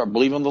enough, people start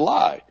believing the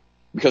lie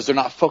because they're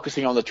not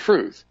focusing on the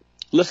truth.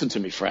 Listen to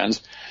me,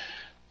 friends.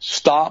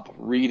 Stop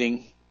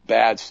reading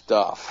bad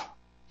stuff.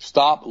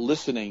 Stop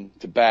listening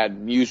to bad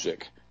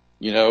music.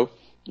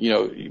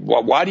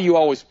 Why do you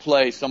always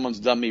play Someone's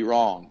Done Me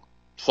Wrong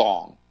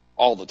song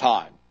all the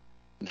time?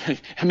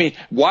 I mean,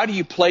 why do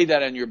you play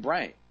that in your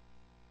brain?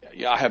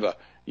 I have a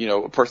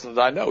person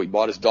that I know. He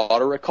bought his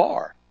daughter a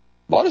car.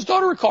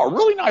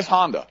 Really nice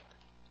Honda.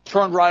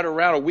 Turned right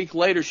around a week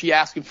later, she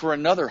asked him for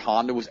another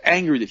Honda, was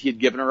angry that he had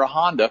given her a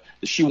Honda,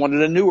 that she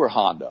wanted a newer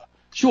Honda.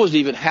 She wasn't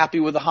even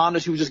happy with the Honda.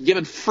 She was just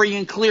given free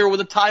and clear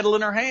with a title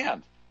in her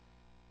hand.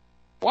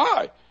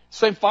 Why?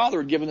 Same father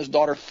had given his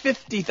daughter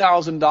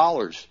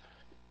 $50,000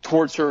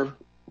 towards her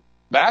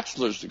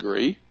bachelor's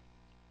degree,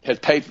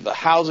 had paid for the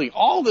housing,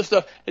 all this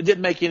stuff. It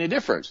didn't make any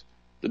difference.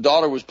 The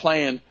daughter was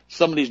playing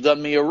Somebody's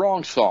Done Me a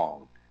Wrong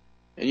song.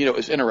 And,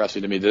 it's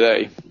interesting to me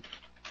today.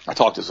 I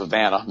talked to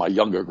Savannah, my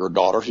younger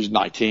daughter. She's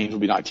 19. She'll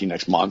be 19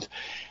 next month,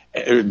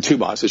 in 2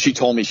 months. So she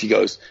told me, she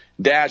goes,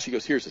 Dad,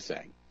 here's the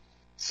thing.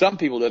 Some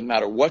people, doesn't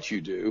matter what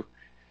you do,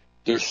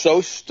 they're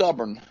so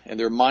stubborn and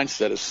their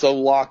mindset is so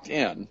locked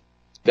in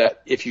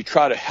that if you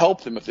try to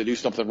help them if they do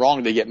something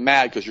wrong, they get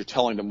mad because you're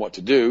telling them what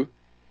to do.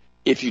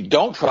 If you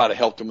don't try to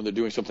help them when they're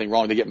doing something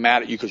wrong, they get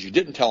mad at you because you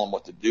didn't tell them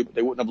what to do, but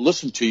they wouldn't have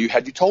listened to you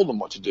had you told them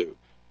what to do.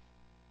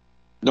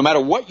 No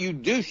matter what you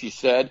do, she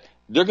said,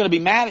 they're going to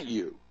be mad at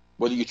you,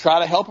 whether you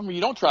try to help them or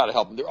you don't try to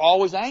help them. They're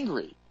always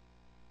angry.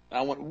 And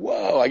I went,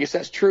 whoa, I guess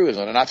that's true,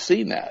 isn't it? And I've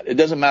seen that. It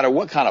doesn't matter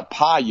what kind of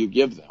pie you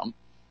give them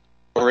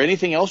or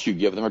anything else you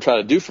give them or try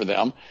to do for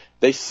them.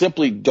 They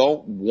simply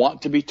don't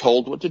want to be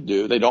told what to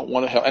do. They don't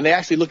want to help. And they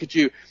actually look at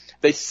you.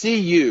 They see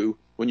you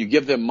when you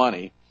give them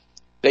money.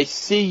 They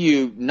see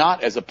you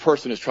not as a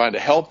person who's trying to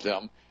help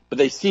them, but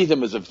they see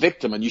them as a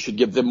victim, and you should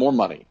give them more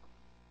money.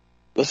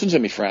 Listen to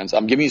me, friends.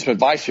 I'm giving you some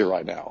advice here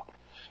right now.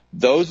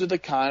 Those are the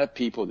kind of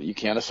people that you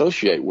can't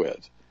associate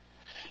with.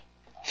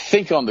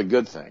 Think on the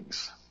good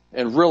things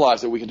and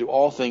realize that we can do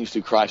all things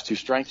through Christ who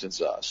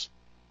strengthens us.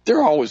 There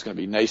are always going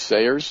to be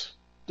naysayers.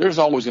 There's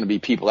always going to be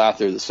people out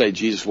there that say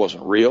Jesus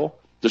wasn't real.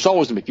 There's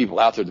always going to be people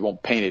out there that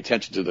won't pay any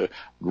attention to the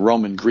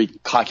Roman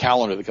Greek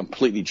calendar that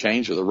completely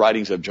changed, or the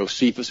writings of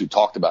Josephus who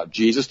talked about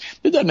Jesus.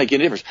 It doesn't make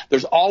any difference.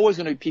 There's always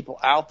going to be people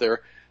out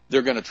there that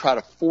are going to try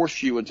to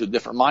force you into a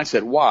different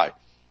mindset. Why?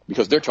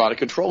 Because they're trying to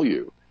control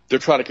you. They're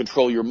trying to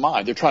control your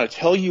mind. They're trying to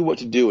tell you what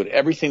to do and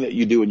everything that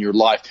you do in your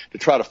life to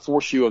try to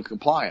force you in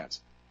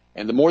compliance.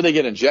 And the more they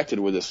get injected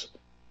with this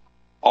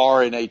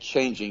RNA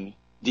changing,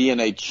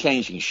 DNA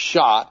changing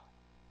shot,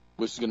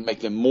 which is going to make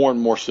them more and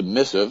more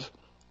submissive,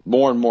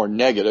 more and more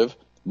negative,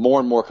 more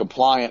and more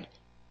compliant,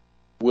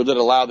 will it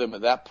allow them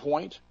at that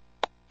point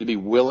to be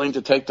willing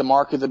to take the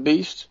mark of the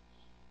beast?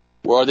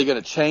 Or are they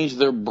going to change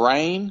their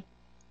brain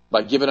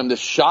by giving them this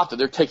shot that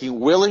they're taking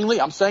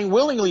willingly? I'm saying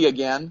willingly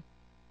again.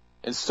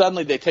 And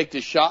suddenly they take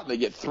this shot and they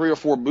get 3 or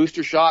 4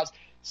 booster shots.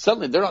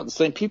 Suddenly they're not the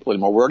same people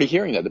anymore. We're already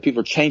hearing that. The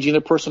people are changing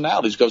their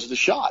personalities because of the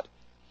shot.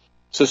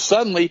 So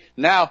suddenly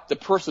now the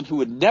person who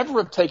would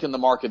never have taken the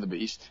mark of the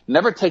beast,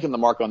 never taken the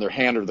mark on their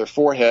hand or their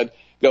forehead,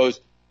 goes,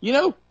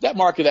 that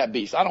mark of that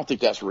beast, I don't think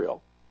that's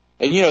real.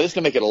 And, this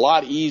can make it a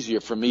lot easier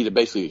for me to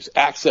basically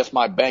access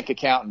my bank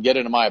account and get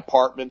into my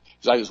apartment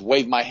because I just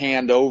wave my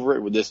hand over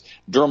it with this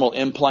dermal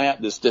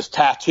implant, this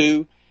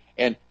tattoo,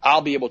 and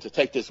I'll be able to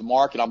take this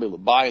mark and I'll be able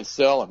to buy and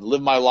sell and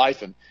live my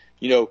life and,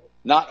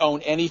 not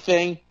own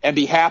anything and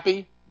be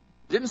happy.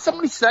 Didn't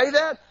somebody say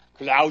that?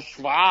 Klaus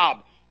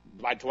Schwab.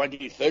 by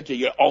 2030,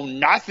 you'll own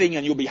nothing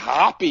and you'll be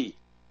happy.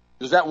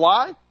 Is that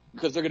why?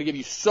 Because they're going to give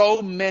you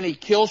so many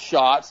kill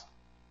shots.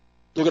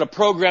 They're going to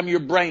program your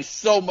brain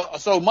so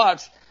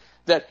much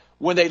that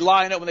when they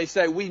line up, when they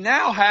say, we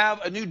now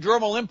have a new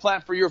dermal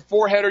implant for your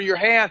forehead or your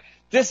hand,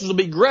 this will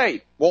be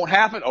great. Won't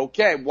happen?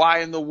 Okay. Why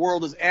in the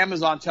world is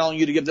Amazon telling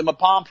you to give them a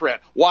palm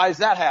print? Why is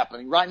that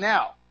happening right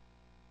now?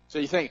 So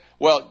you think,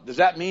 well, does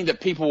that mean that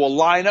people will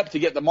line up to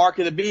get the mark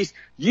of the beast?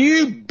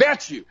 You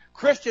bet you.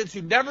 Christians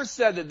who never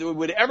said that they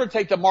would ever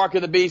take the mark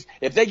of the beast,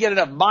 if they get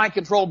enough mind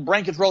control,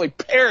 brain controlling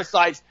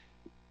parasites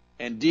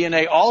and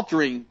DNA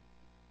altering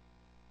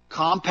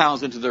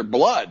compounds into their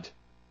blood,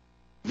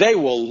 they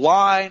will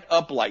line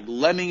up like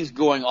lemmings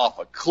going off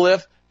a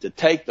cliff to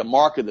take the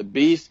mark of the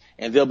beast,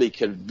 and they'll be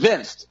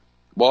convinced,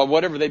 well,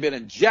 whatever they've been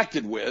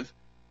injected with,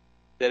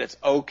 that it's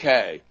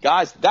okay.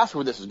 Guys, that's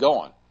where this is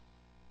going.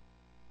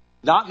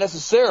 Not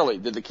necessarily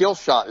that the kill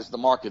shot is the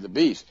mark of the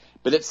beast,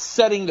 but it's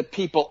setting the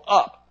people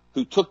up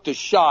who took the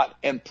shot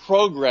and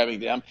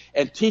programming them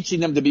and teaching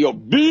them to be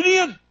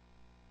obedient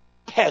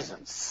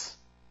peasants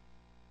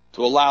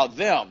to allow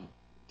them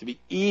to be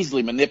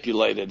easily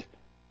manipulated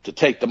to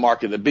take the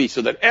mark of the beast,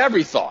 so that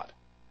every thought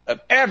of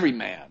every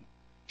man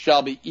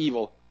shall be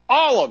evil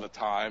all of the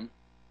time,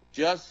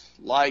 just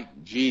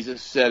like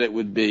Jesus said it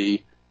would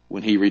be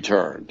when he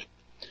returned.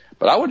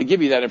 But I want to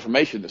give you that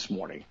information this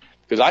morning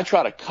because I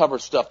try to cover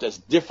stuff that's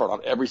different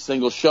on every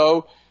single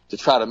show to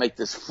try to make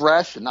this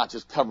fresh and not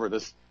just cover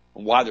this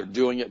and why they're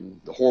doing it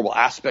and the horrible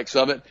aspects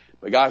of it.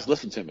 But guys,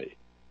 listen to me.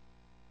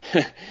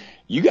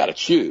 You got to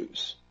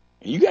choose.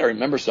 You got to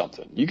remember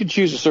something. You can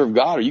choose to serve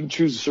God or you can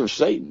choose to serve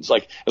Satan. It's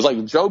like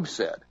Job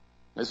said.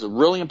 This is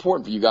really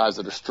important for you guys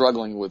that are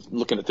struggling with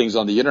looking at things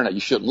on the internet you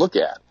shouldn't look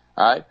at.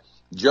 All right?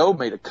 Job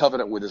made a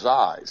covenant with his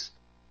eyes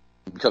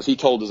because he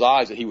told his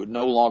eyes that he would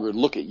no longer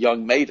look at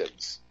young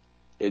maidens.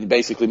 He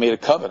basically made a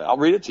covenant. I'll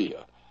read it to you.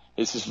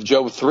 This is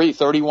Job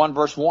 3:31,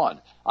 verse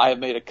 1. I have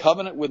made a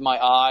covenant with my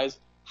eyes.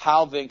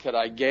 How then could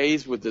I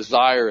gaze with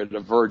desire at a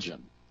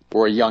virgin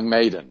or a young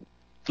maiden?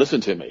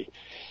 Listen to me.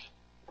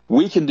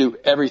 We can do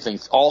everything,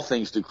 all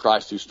things through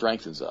Christ who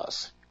strengthens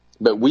us.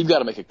 But we've got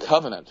to make a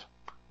covenant,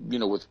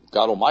 with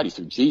God Almighty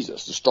through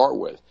Jesus to start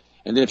with.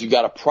 And then if you've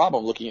got a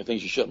problem looking at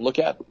things you shouldn't look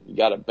at, you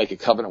got to make a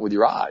covenant with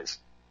your eyes.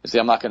 And say,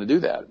 I'm not going to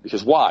do that.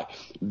 Because why?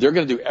 They're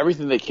going to do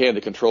everything they can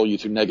to control you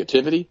through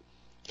negativity,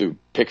 through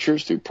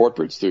pictures, through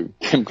portraits, through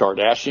Kim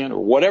Kardashian, or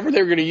whatever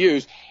they're going to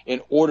use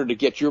in order to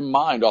get your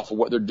mind off of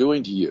what they're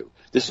doing to you.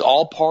 This is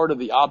all part of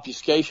the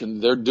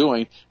obfuscation they're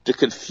doing to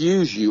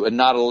confuse you and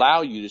not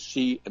allow you to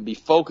see and be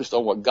focused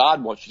on what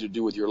God wants you to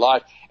do with your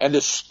life and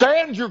to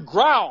stand your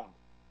ground.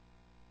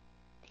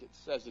 It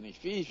says in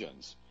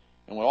Ephesians,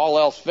 and when all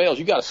else fails,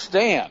 you got to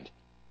stand.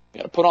 You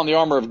got to put on the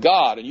armor of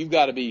God, and you've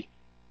got to be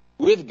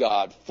with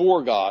God,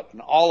 for God, and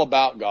all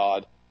about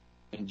God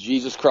and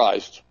Jesus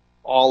Christ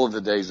all of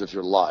the days of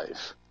your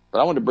life. But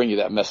I want to bring you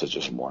that message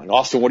this morning.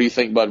 Austin, what do you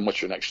think, bud, and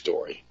what's your next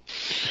story?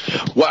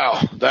 Wow,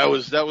 that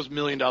was $1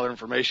 million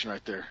information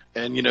right there.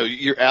 And,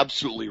 you're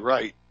absolutely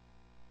right.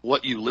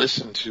 What you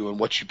listen to and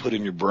what you put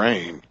in your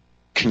brain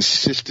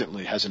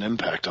consistently has an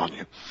impact on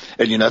you.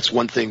 And, that's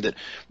one thing that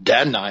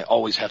Dad and I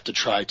always have to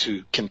try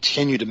to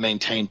continue to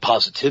maintain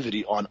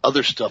positivity on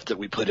other stuff that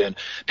we put in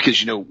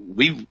because,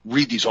 we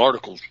read these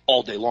articles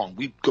all day long.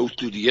 We go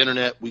through the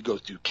internet, we go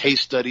through case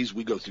studies,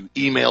 we go through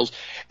emails,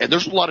 and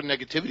there's a lot of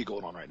negativity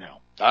going on right now.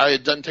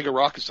 It doesn't take a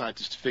rocket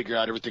scientist to figure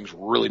out everything's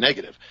really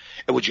negative.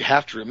 And what you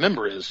have to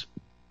remember is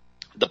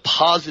the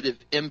positive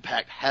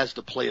impact has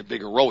to play a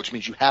bigger role, which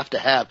means you have to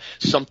have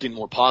something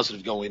more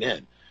positive going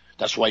in.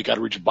 That's why you got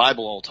to read your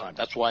Bible all the time.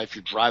 That's why if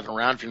you're driving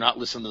around, if you're not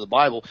listening to the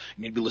Bible,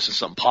 you need to be listening to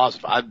something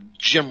positive.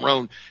 Jim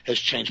Rohn has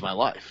changed my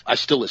life. I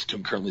still listen to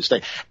him currently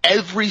today.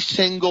 Every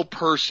single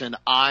person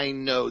I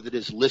know that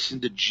has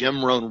listened to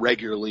Jim Rohn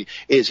regularly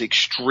is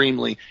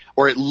extremely,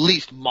 or at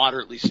least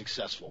moderately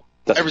successful.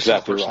 That's every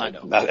exactly single person right.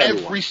 I know. Not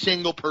everyone. Every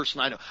single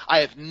person I know. I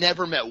have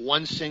never met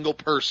one single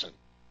person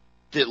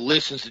that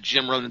listens to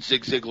Jim Rohn and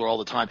Zig Ziglar all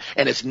the time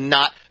and has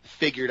not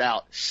figured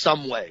out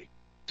some way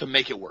to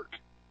make it work.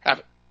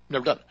 Haven't.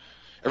 Never done it.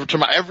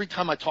 Every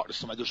time I talk to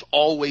somebody, there's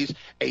always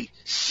a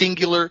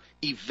singular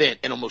event,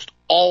 and almost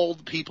all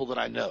the people that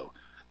I know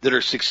that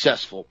are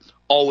successful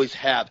always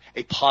have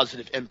a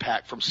positive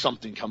impact from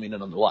something coming in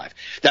their life.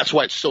 That's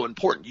why it's so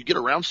important. You get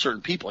around certain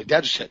people, like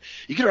Dad just said,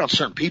 you get around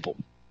certain people,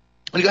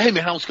 and you go, hey,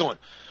 man, how's it going?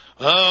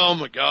 Oh,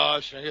 my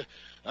gosh, I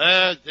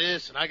got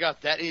this, and I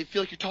got that. You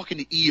feel like you're talking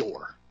to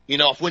Eeyore,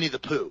 off Winnie the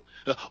Pooh.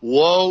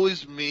 Woe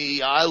is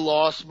me, I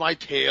lost my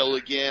tail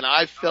again,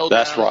 I fell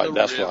down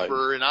the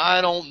river, and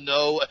I don't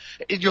know.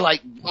 And you're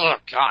like, oh,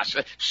 gosh,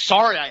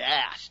 sorry I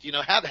asked.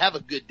 Have a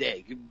good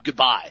day.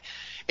 Goodbye.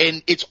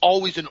 And it's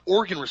always an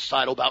organ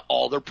recital about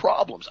all their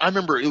problems. I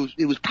remember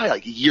it was probably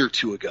like a year or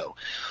two ago.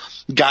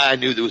 A guy I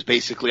knew that was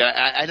basically,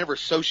 I never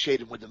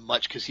associated with him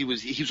much because he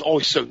was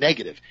always so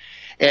negative.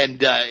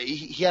 And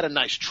he had a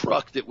nice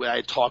truck that I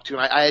had talked to,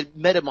 and I had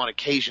met him on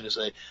occasion as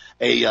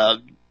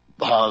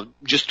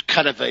just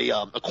kind of a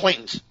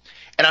acquaintance.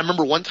 And I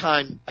remember one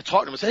time I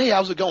talked to him. I said, hey,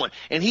 how's it going?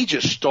 And he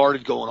just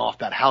started going off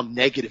about how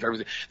negative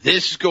everything.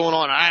 This is going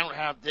on. I don't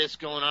have this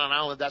going on. I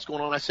don't have that's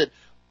going on. I said,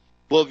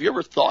 well, have you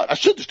ever thought – I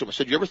said this to him. I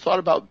said, you ever thought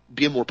about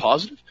being more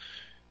positive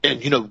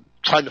and,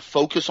 trying to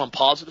focus on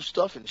positive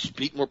stuff and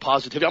speak more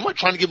positivity? I'm not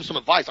trying to give him some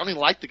advice. I don't even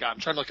like the guy. I'm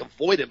trying to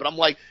avoid him. But I'm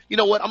like, you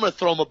know what? I'm going to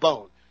throw him a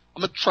bone. I'm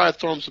going to try to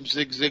throw him some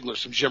Zig Ziglar,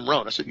 some Jim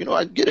Rohn. I said,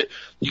 I get it.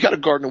 You got a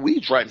garden of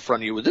weeds right in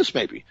front of you with this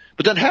maybe.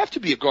 But it doesn't have to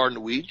be a garden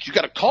of weeds. You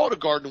got to call it a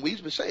garden of weeds,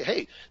 but say,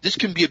 hey, this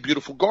can be a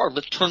beautiful garden.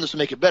 Let's turn this and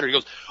make it better. He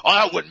goes, oh,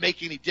 that wouldn't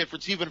make any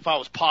difference. Even if I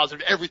was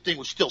positive, everything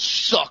would still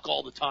suck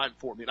all the time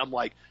for me. And I'm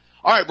like,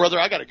 all right, brother,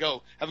 I got to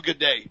go. Have a good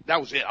day. That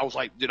was it. I was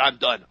like, dude, I'm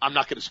done. I'm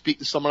not going to speak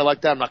to somebody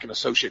like that. I'm not going to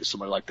associate with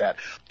somebody like that.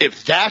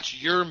 If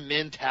that's your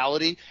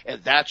mentality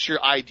and that's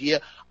your idea,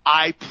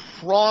 I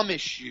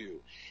promise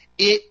you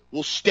it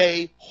will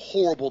stay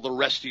horrible the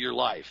rest of your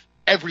life.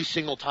 Every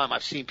single time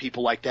I've seen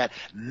people like that,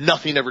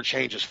 nothing ever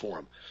changes for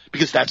them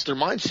because that's their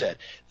mindset.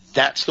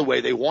 That's the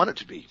way they want it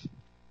to be.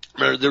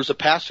 Remember, there's a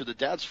pastor that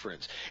Dad's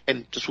friends,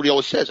 and just what he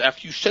always says,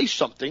 after you say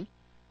something,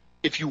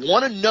 if you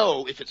want to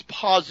know if it's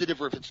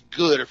positive or if it's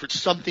good or if it's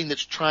something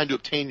that's trying to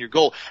obtain your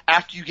goal,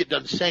 after you get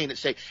done saying it,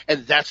 say,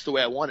 and that's the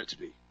way I want it to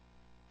be.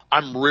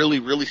 I'm really,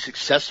 really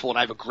successful and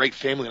I have a great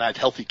family and I have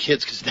healthy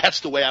kids because that's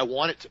the way I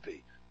want it to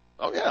be.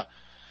 Oh, yeah.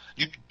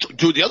 You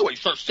do it the other way. You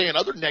start saying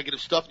other negative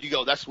stuff and you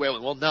go, that's the way I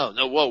want. Well,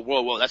 no,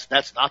 whoa.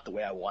 That's not the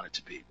way I want it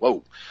to be. Whoa. I'm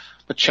going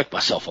to check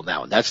myself on that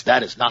one.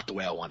 That is not the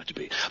way I want it to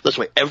be. This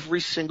way, every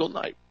single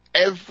night,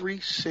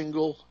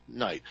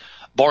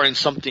 barring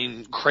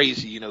something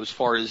crazy, as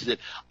far as that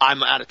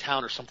I'm out of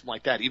town or something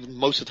like that. Even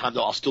most of the time,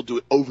 though, I'll still do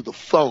it over the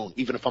phone,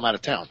 even if I'm out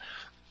of town.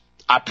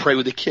 I pray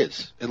with the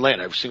kids in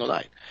Atlanta every single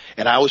night.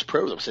 And I always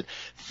pray with them. I said,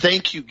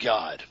 thank you,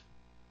 God,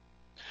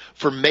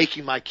 for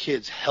making my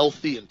kids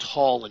healthy and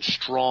tall and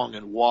strong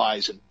and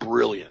wise and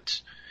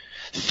brilliant.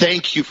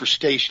 Thank you for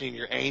stationing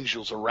your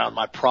angels around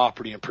my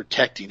property and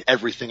protecting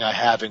everything I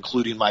have,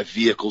 including my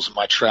vehicles and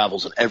my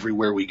travels and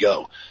everywhere we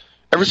go.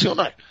 Every single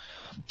night.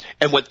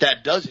 And what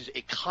that does is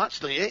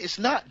it's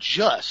not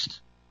just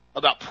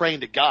about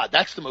praying to God.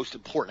 That's the most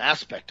important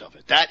aspect of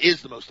it. That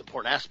is the most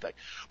important aspect.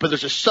 But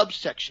there's a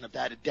subsection of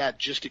that that Dad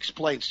just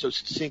explained so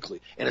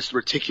succinctly, and it's the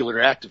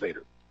reticular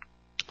activator.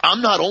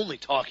 I'm not only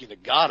talking to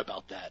God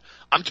about that.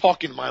 I'm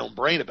talking to my own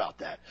brain about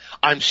that.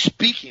 I'm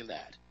speaking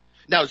that.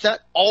 Now, does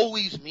that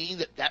always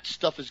mean that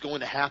stuff is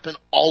going to happen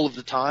all of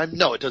the time?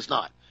 No, it does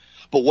not.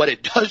 But what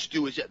it does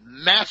do is it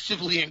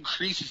massively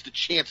increases the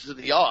chances of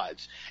the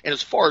odds. And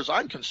as far as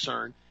I'm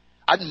concerned,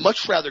 I'd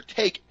much rather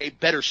take a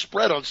better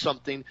spread on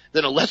something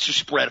than a lesser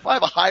spread. If I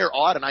have a higher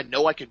odd and I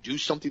know I can do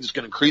something that's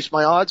going to increase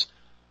my odds,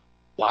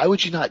 why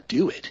would you not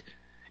do it?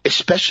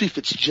 Especially if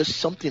it's just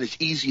something as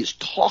easy as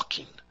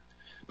talking.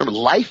 Remember,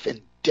 life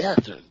and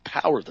death are in the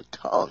power of the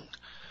tongue.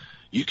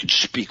 You can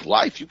speak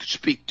life, you can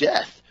speak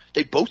death.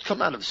 They both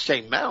come out of the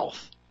same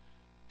mouth.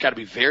 Got to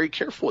be very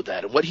careful with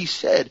that. And what he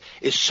said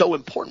is so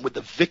important with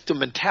the victim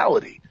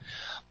mentality.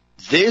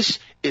 This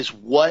is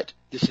what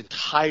this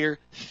entire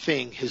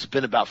thing has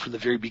been about from the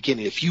very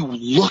beginning. If you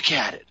look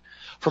at it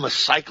from a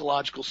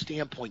psychological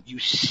standpoint, you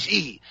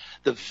see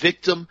the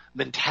victim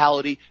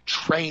mentality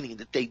training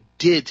that they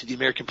did to the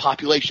American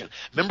population.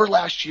 Remember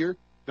last year?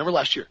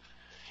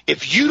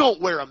 If you don't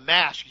wear a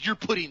mask, you're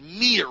putting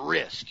me at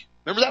risk.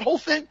 Remember that whole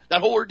thing?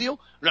 That whole ordeal?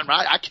 Remember,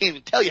 I can't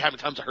even tell you how many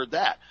times I heard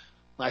that.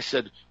 And I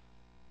said,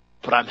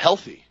 but I'm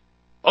healthy.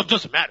 Oh, it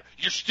doesn't matter.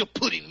 You're still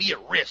putting me at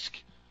risk.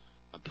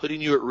 I'm putting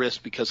you at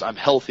risk because I'm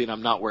healthy and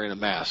I'm not wearing a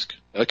mask.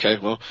 Okay,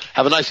 well,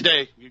 have a nice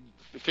day. You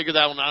figure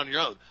that one out on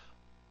your own.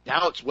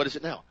 Now what is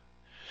it now?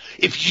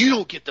 If you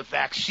don't get the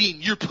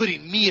vaccine, you're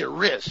putting me at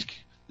risk.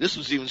 This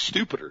was even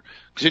stupider.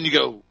 Because then you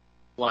go,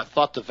 well, I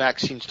thought the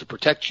vaccine's to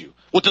protect you.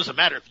 Well, it doesn't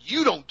matter. If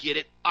you don't get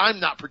it, I'm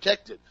not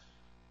protected.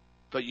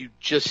 But you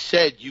just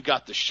said you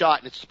got the shot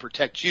and it's to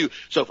protect you.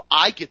 So if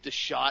I get the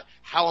shot,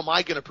 how am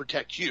I going to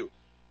protect you?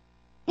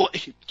 Well,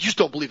 you just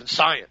don't believe in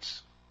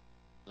science.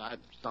 Not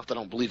that I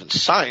don't believe in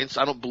science.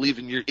 I don't believe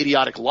in your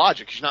idiotic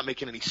logic because you're not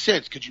making any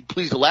sense. Could you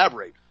please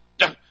elaborate?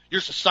 You're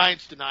a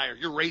science denier.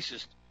 You're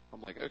racist.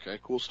 I'm like, okay,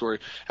 cool story.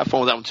 Have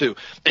fun with that one too.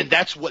 And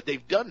that's what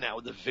they've done now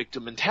with the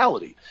victim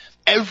mentality.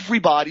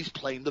 Everybody's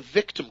playing the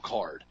victim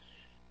card.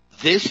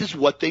 This is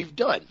what they've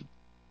done.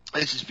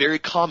 And this is very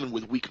common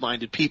with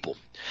weak-minded people.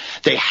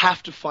 They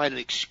have to find an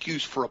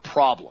excuse for a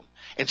problem.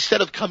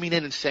 Instead of coming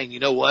in and saying, you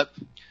know what?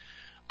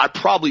 I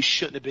probably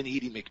shouldn't have been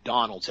eating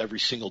McDonald's every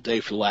single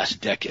day for the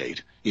last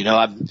decade.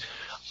 I'm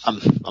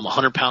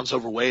 100 pounds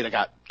overweight. I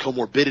got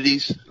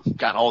comorbidities,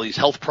 got all these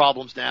health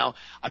problems now.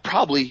 I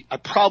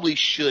probably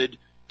should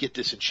get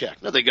this in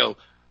check. No, they go,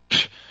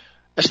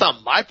 that's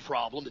not my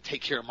problem to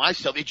take care of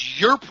myself. It's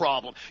your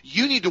problem.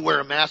 You need to wear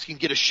a mask and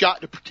get a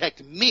shot to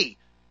protect me.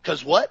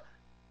 Because what?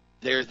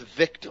 They're the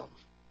victim.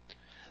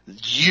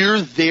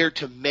 You're there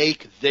to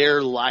make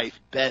their life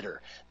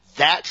better.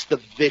 That's the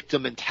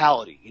victim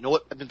mentality. You know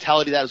what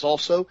mentality that is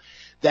also?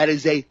 That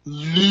is a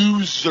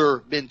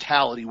loser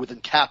mentality with a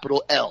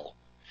capital L.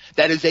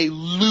 That is a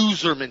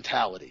loser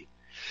mentality.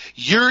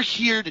 You're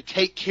here to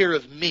take care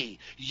of me.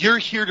 You're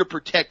here to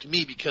protect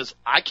me because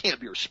I can't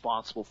be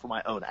responsible for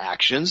my own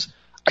actions.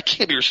 I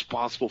can't be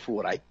responsible for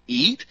what I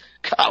eat.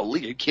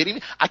 Golly, are you kidding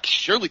me? I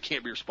surely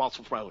can't be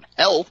responsible for my own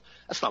health.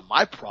 That's not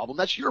my problem.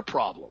 That's your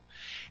problem.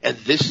 And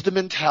this is the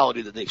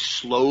mentality that they've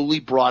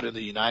slowly brought into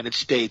the United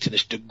States, and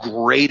it's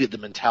degraded the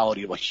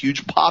mentality of a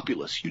huge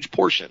populace, huge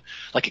portion,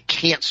 like a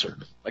cancer,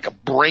 like a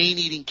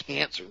brain-eating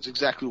cancer. It's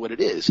exactly what it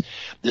is.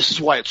 This is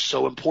why it's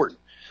so important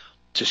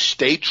to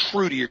stay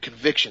true to your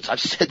convictions. I've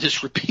said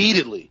this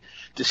repeatedly,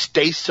 to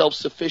stay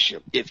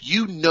self-sufficient. If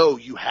you know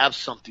you have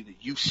something that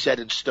you've set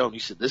in stone, you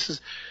said, this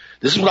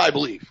is what I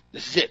believe.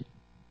 This is it.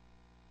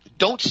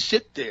 Don't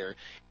sit there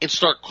and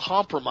start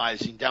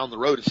compromising down the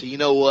road and say, you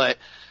know what?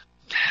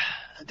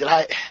 Do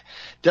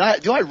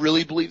I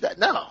really believe that?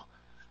 No.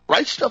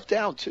 Write stuff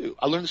down too.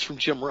 I learned this from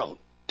Jim Rohn.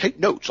 Take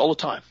notes all the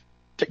time.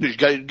 Take notes. You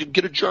got to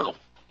get a journal,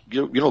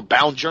 a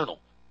bound journal.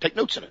 Take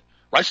notes in it.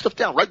 Write stuff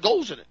down. Write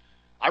goals in it.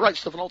 I write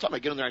stuff in all the time. I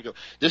get in there and I go,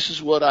 this is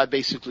what I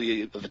basically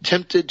have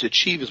attempted to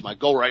achieve as my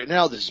goal right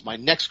now. This is my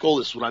next goal.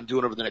 This is what I'm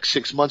doing over the next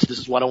 6 months. This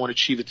is what I want to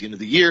achieve at the end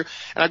of the year.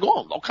 And I go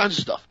on, all kinds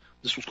of stuff.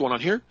 This is what's going on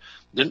here.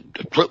 Then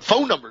I put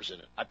phone numbers in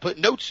it. I put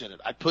notes in it.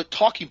 I put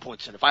talking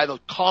points in it. If I have a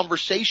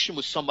conversation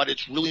with somebody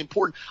that's really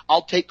important,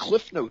 I'll take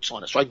cliff notes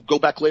on it. So I can go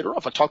back later on.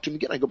 If I talk to them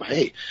again, I go,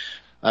 hey,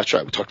 that's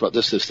right. We talked about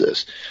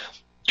this.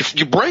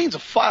 Your brain's a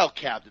file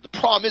cabinet. The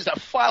problem is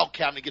that file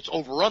cabinet gets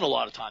overrun a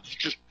lot of times. It's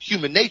just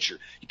human nature.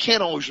 You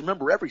can't always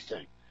remember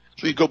everything.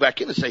 So you go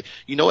back in and say,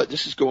 you know what,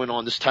 this is going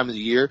on this time of the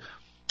year.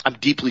 I'm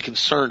deeply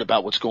concerned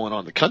about what's going on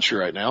in the country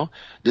right now.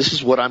 This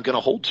is what I'm going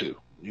to hold to.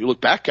 You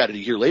look back at it a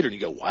year later and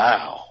you go,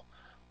 wow,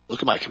 look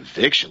at my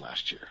conviction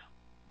last year.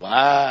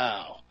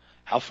 Wow,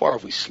 how far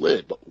have we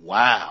slid? But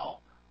wow,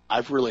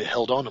 I've really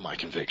held on to my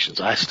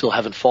convictions. I still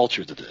haven't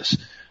faltered to this.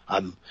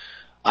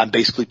 I'm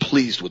basically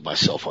pleased with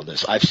myself on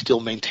this. I've still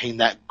maintained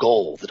that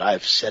goal that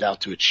I've set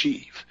out to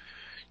achieve.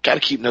 Got to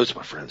keep notes,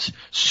 my friends.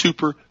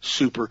 Super,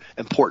 super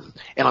important.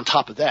 And on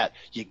top of that,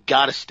 you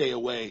got to stay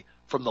away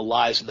from the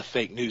lies and the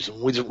fake news.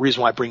 And the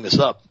reason why I bring this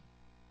up,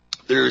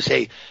 there's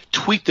a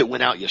tweet that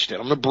went out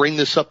yesterday. I'm going to bring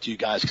this up to you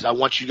guys because I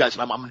want you guys,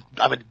 and I'm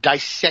going to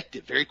dissect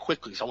it very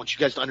quickly because I want you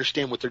guys to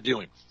understand what they're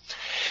doing.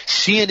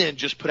 CNN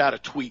just put out a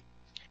tweet.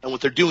 And what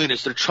they're doing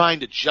is they're trying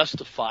to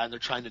justify and they're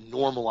trying to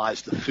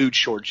normalize the food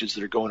shortages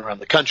that are going around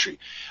the country.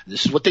 And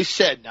this is what they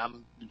said. Now,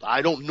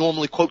 I don't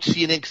normally quote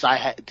CNN because I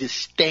have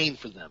disdain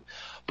for them.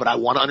 But I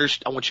want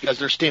you guys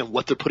to understand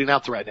what they're putting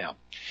out there right now.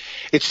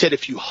 It said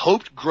if you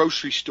hoped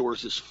grocery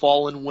stores this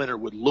fall and winter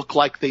would look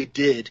like they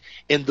did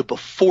in the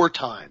before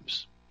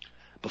times,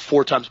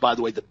 by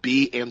the way, the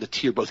B and the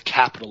T are both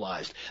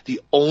capitalized. The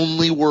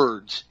only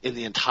words in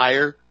the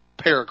entire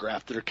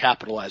paragraph that are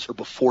capitalized are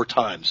before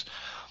times.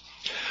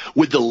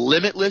 With the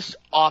limitless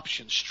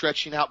options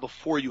stretching out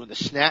before you in the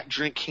snack,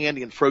 drink,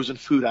 candy, and frozen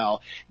food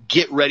aisle,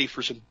 get ready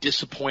for some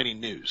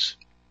disappointing news.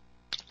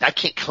 I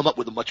can't come up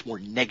with a much more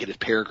negative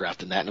paragraph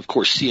than that. And, of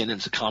course,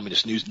 CNN's a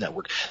communist news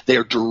network. They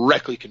are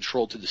directly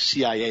controlled to the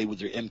CIA with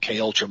their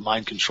MK-Ultra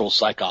mind control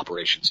psych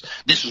operations.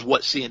 This is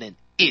what CNN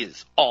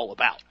is all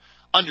about.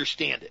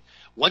 Understand it.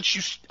 Once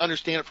you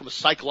understand it from a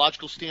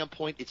psychological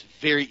standpoint, it's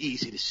very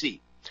easy to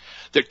see.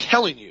 They're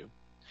telling you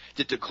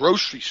that the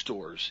grocery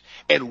stores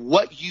and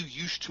what you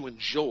used to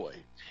enjoy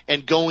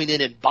and going in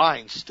and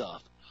buying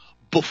stuff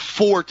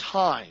before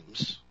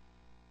times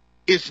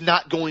is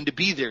not going to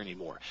be there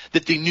anymore.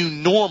 That the new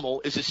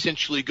normal is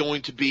essentially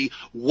going to be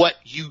what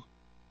you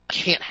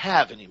can't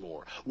have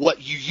anymore.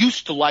 What you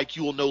used to like,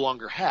 you will no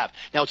longer have.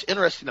 Now, what's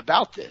interesting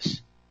about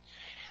this,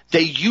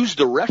 they use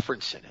the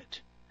reference in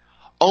it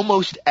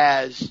almost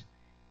as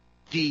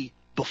the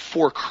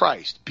before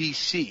Christ,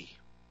 BC.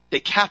 They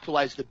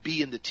capitalize the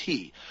B and the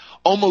T,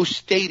 almost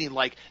stating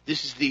like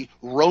this is the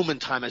Roman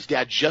time, as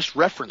Dad just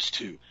referenced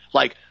to.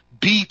 Like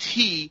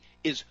BT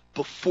is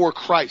before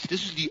Christ.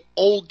 This is the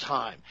old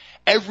time.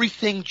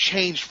 Everything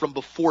changed from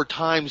before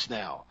times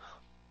now.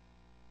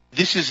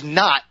 This is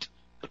not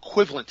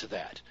equivalent to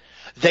that.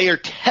 They are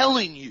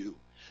telling you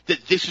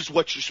that this is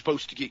what you're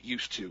supposed to get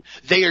used to.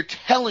 They are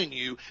telling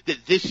you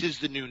that this is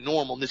the new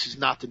normal, and this is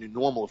not the new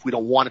normal if we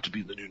don't want it to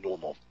be the new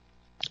normal.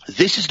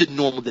 This is the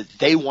normal that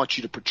they want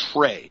you to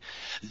portray.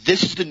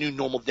 This is the new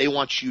normal they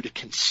want you to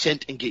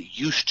consent and get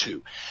used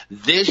to.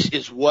 This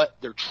is what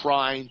they're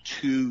trying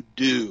to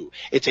do.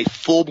 It's a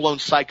full-blown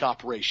psych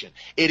operation.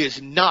 It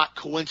is not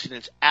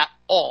coincidence at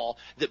all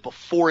that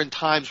before in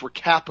times were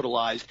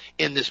capitalized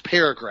in this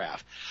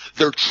paragraph.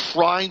 They're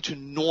trying to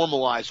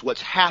normalize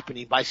what's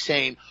happening by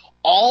saying,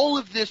 all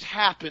of this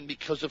happened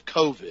because of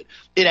COVID.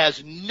 It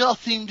has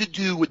nothing to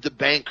do with the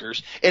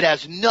bankers. It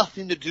has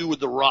nothing to do with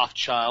the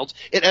Rothschilds.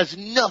 It has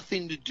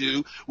nothing to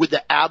do with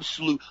the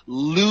absolute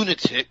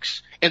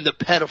lunatics and the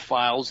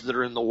pedophiles that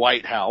are in the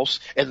White House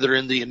and that are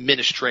in the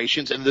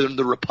administrations and that are in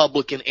the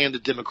Republican and the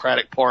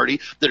Democratic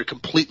Party that are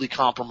completely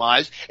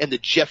compromised, and the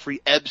Jeffrey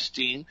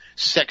Epstein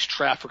sex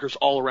traffickers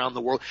all around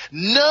the world.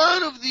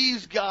 None of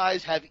these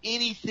guys have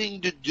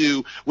anything to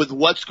do with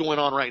what's going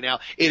on right now.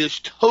 It is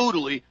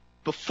totally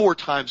before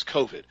times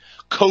COVID.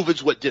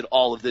 COVID's what did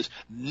all of this,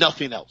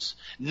 nothing else.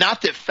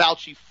 Not that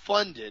Fauci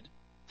funded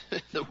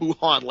the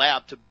Wuhan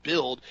lab to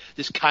build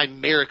this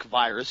chimeric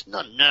virus.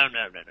 No.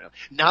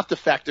 Not the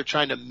fact they're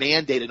trying to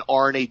mandate an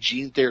RNA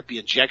gene therapy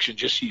injection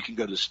just so you can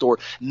go to the store.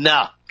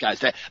 Nah,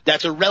 guys,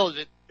 that's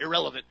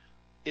irrelevant.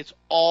 It's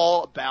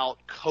all about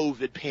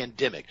COVID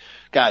pandemic.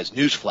 Guys,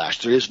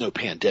 newsflash, there is no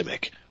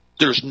pandemic.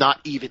 There's not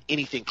even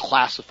anything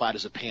classified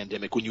as a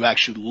pandemic when you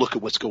actually look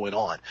at what's going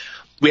on.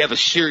 We have a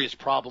serious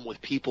problem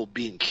with people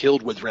being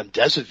killed with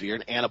remdesivir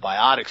and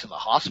antibiotics in the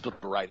hospital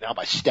right now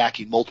by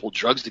stacking multiple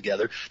drugs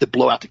together that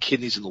blow out the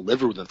kidneys and the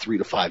liver within 3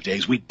 to 5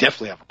 days. We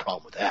definitely have a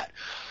problem with that.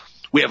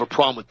 We have a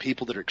problem with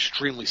people that are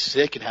extremely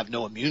sick and have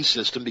no immune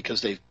system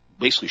because they've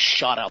basically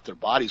shot out their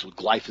bodies with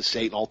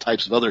glyphosate and all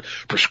types of other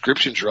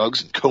prescription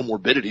drugs and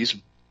comorbidities.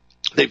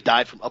 They've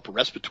died from upper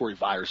respiratory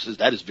viruses.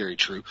 That is very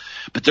true.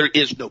 But there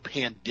is no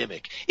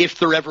pandemic. If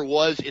there ever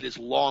was, it is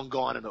long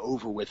gone and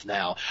over with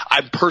now.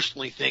 I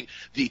personally think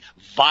the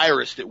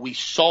virus that we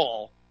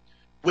saw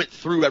went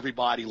through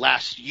everybody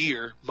last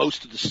year,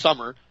 most of the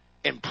summer,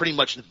 and pretty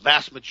much the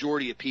vast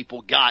majority of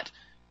people got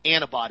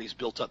antibodies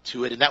built up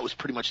to it, and that was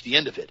pretty much the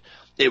end of it.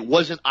 It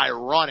wasn't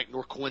ironic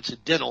nor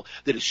coincidental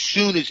that as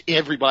soon as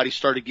everybody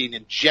started getting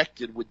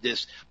injected with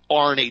this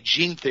RNA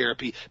gene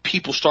therapy,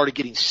 people started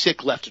getting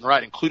sick left and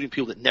right, including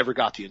people that never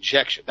got the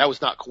injection. That was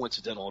not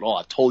coincidental at all.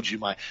 I've told you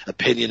my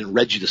opinion and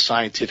read you the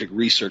scientific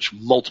research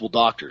from multiple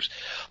doctors.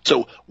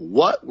 So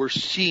what we're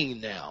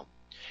seeing now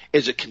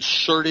is a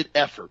concerted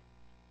effort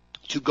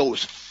to go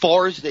as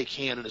far as they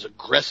can and as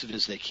aggressive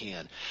as they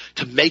can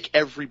to make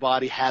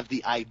everybody have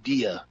the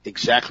idea,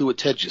 exactly what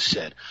Ted just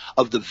said,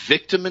 of the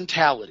victim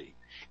mentality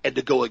and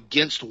to go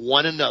against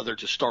one another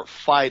to start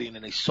fighting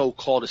in a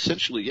so-called,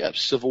 essentially,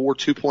 Civil War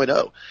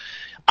 2.0.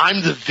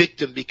 I'm the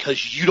victim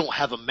because you don't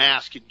have a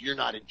mask and you're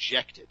not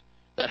injected.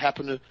 That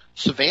happened to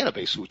Savannah,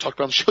 basically. We talked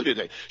about on the show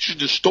today. She's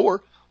in the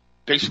store,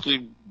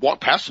 basically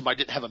walked past somebody,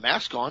 didn't have a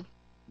mask on.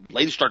 The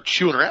lady started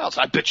chewing her out.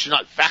 So I bet you're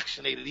not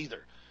vaccinated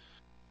either.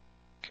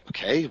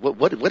 Okay,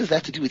 what does that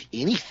have to do with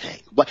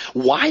anything?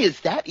 Why is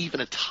that even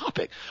a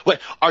topic?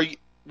 Are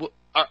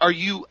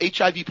you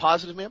HIV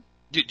positive, ma'am?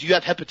 Do you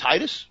have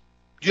hepatitis?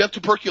 Do you have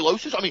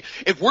tuberculosis? I mean,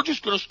 if we're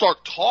just going to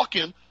start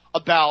talking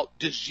about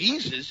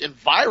diseases and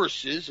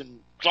viruses and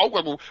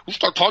we'll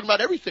start talking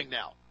about everything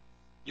now.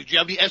 Did you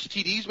have any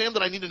STDs, ma'am,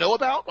 that I need to know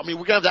about? I mean,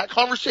 we're going to have that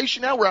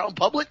conversation now. We're out in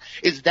public.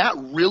 Is that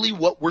really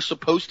what we're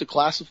supposed to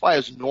classify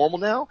as normal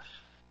now?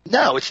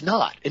 No, it's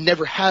not. It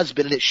never has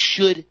been, and it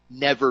should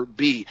never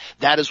be.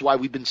 That is why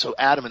we've been so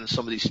adamant in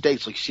some of these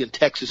states, like you see in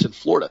Texas and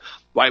Florida,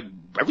 why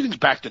everything's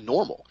back to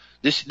normal.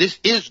 This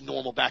is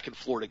normal back in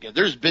Florida again.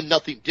 There's been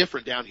nothing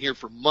different down here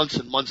for months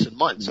and months and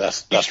months.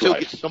 That's you still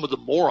right. Get some of the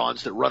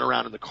morons that run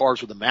around in the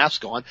cars with a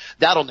mask on.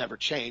 That'll never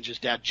change, as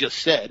Dad just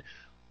said.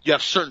 You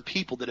have certain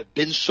people that have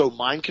been so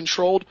mind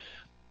controlled.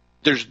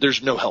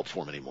 There's no help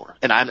for them anymore.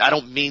 And I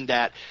don't mean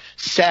that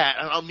sad.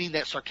 I don't mean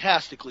that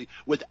sarcastically.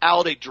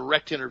 Without a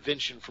direct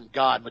intervention from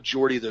God,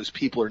 majority of those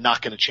people are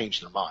not going to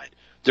change their mind.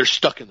 They're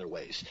stuck in their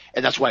ways.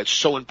 And that's why it's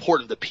so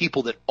important the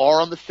people that are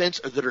on the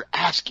fence or that are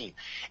asking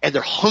and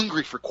they're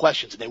hungry for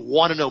questions and they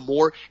want to know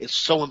more, it's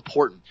so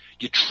important.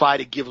 You try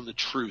to give them the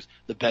truth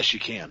the best you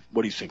can.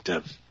 What do you think,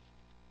 Deb?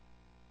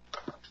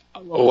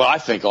 Well, what I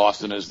think,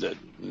 Austin, is that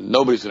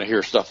nobody's going to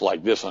hear stuff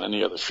like this on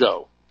any other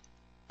show.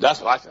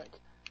 That's what I think.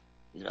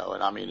 You know,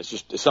 and I mean,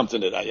 it's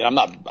something that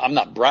I'm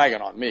not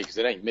bragging on me because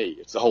it ain't me.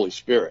 It's the Holy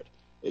Spirit.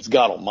 It's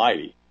God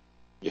Almighty.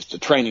 It's the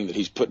training that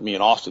He's put me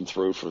and Austin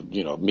through for,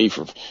 me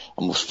for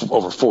almost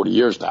over 40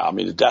 years now. I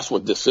mean, that's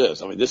what this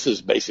is. I mean, this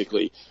is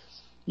basically,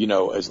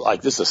 it's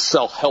like this is a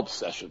self-help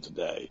session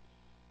today,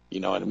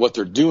 and what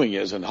they're doing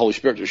is, and the Holy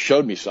Spirit just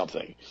showed me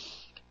something.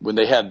 When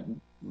they had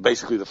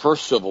basically the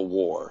first Civil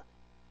War,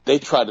 they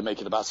tried to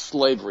make it about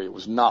slavery. It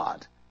was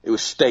not. It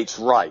was states'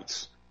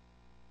 rights.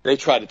 They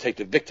tried to take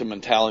the victim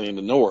mentality in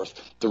the North.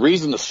 The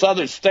reason the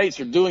southern states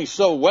are doing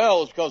so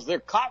well is because their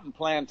cotton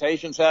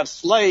plantations have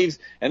slaves,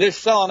 and they're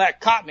selling that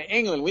cotton to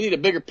England. We need a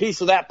bigger piece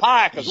of that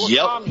pie because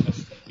we're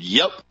communists.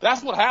 Yep.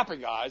 That's what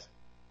happened, guys.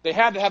 They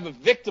had to have a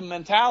victim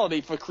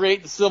mentality for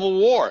creating the Civil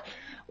War.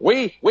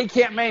 We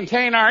can't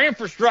maintain our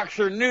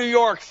infrastructure in New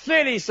York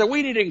City, so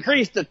we need to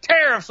increase the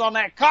tariffs on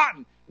that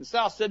cotton. The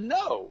South said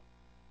no.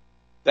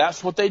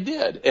 That's what they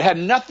did. It had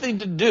nothing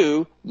to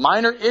do,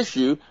 minor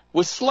issue,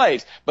 with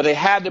slaves. But they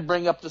had to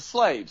bring up the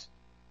slaves.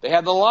 They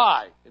had to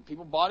lie, and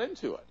people bought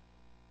into it.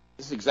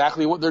 This is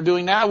exactly what they're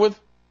doing now with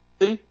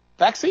the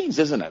vaccines,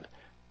 isn't it?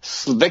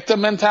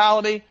 Victim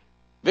mentality,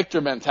 victor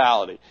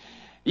mentality.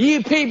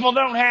 You people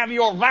don't have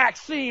your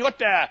vaccine. What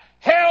the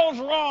hell's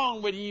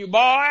wrong with you,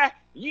 boy?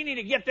 You need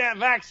to get that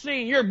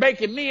vaccine. You're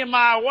making me and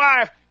my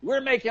wife,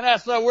 we're making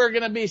us so we're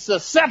going to be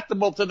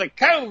susceptible to the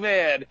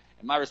COVID.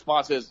 And my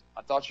response is,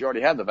 I thought you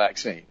already had the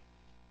vaccine.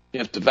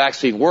 If the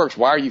vaccine works,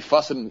 why are you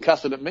fussing and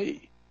cussing at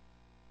me?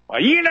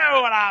 Well, you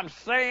know what I'm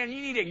saying.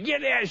 You need to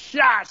get that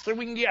shot so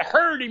we can get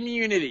herd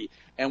immunity.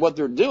 And what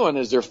they're doing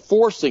is they're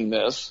forcing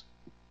the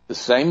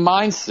same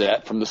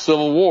mindset from the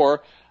Civil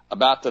War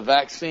about the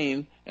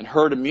vaccine and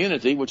herd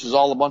immunity, which is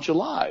all a bunch of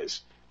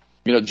lies.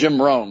 You know,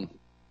 Jim Rohn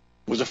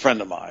was a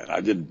friend of mine.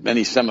 I did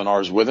many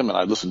seminars with him, and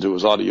I listened to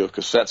his audio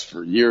cassettes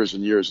for years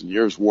and years and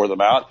years, wore them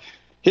out.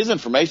 His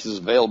information is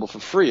available for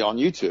free on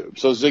YouTube.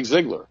 So is Zig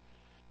Ziglar.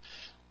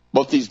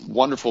 Both these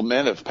wonderful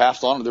men have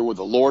passed on. They're with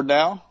the Lord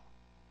now,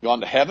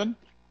 gone to heaven,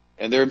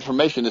 and their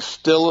information is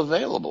still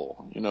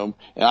available. You know,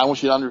 and I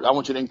want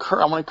to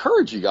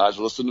encourage you guys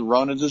to listen to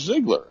Rohn and to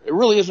Ziglar. It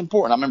really is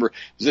important. I remember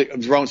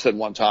Rohn said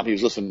one time he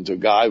was listening to a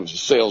guy. It was a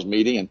sales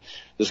meeting, and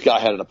this guy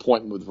had an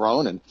appointment with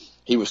Rohn, and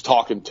he was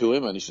talking to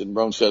him, and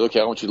Rohn said,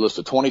 okay, I want you to list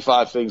the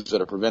 25 things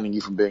that are preventing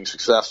you from being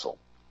successful.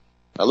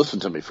 Now listen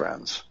to me,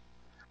 friends.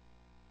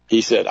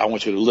 He said, I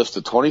want you to list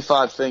the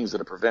 25 things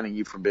that are preventing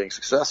you from being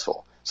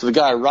successful. So the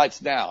guy writes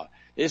down,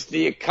 it's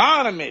the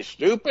economy,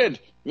 stupid.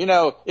 You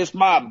know, it's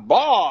my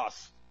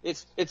boss.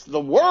 It's the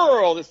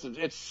world. It's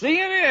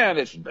CNN.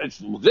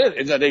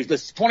 It's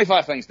this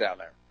 25 things down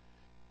there.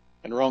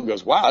 And Rohn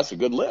goes, wow, that's a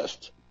good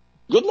list.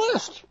 Good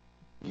list.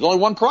 There's only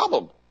one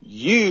problem.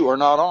 You are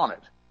not on it.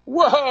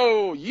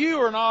 Whoa,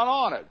 you are not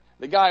on it.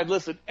 The guy had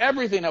listed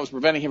everything that was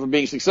preventing him from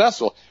being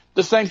successful.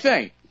 The same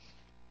thing.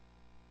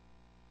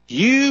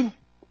 You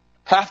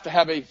have to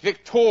have a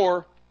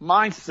victor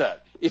mindset.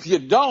 If you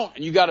don't,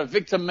 and you got a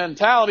victim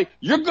mentality,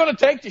 you're going to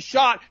take the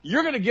shot.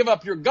 You're going to give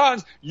up your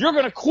guns. You're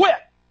going to quit.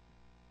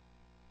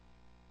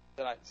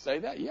 Did I say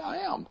that? Yeah, I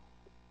am.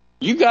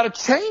 You got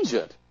to change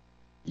it.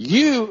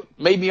 You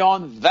may be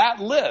on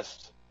that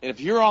list. And if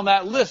you're on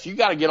that list, you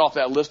got to get off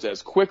that list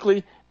as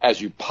quickly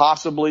as you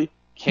possibly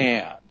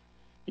can.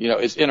 You know,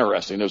 it's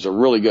interesting. There's a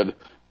really good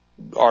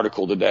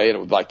article today, and it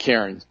was by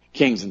Karen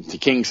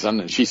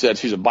Kingston, and she said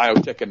she's a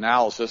biotech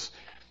analyst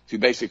who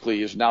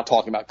basically is now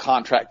talking about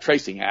contract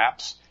tracing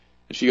apps.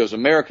 And she goes,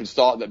 Americans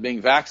thought that being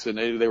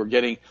vaccinated, they were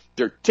getting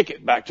their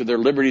ticket back to their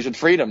liberties and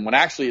freedom, when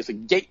actually it's a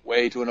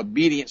gateway to an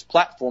obedience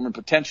platform and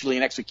potentially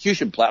an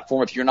execution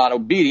platform if you're not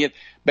obedient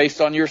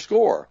based on your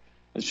score.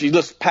 And she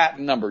lists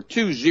patent number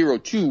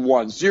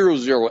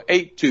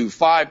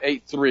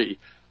 202100828583,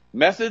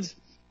 methods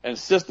and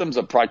systems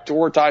of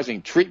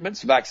prioritizing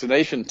treatments,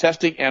 vaccination,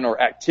 testing, and or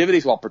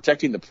activities while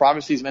protecting the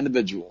privacies of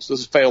individuals.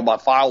 This is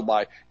filed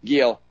by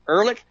Gail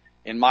Ehrlich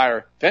and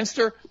Meyer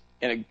Fenster.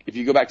 And if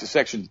you go back to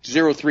section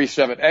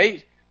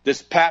 0378,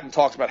 this patent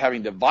talks about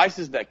having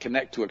devices that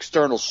connect to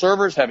external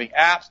servers, having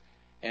apps,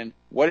 and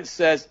what it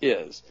says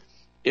is,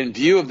 in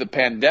view of the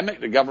pandemic,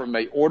 the government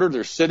may order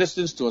their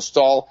citizens to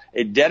install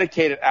a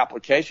dedicated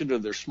application to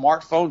their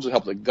smartphones to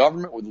help the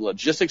government with the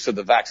logistics of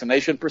the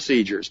vaccination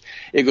procedures.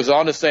 It goes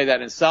on to say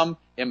that in some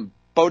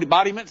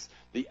embodiments,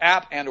 the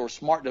app and or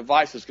smart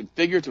device is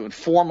configured to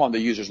inform on the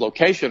user's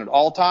location at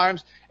all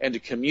times and to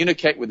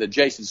communicate with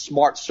adjacent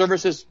smart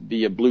services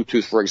via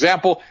Bluetooth, for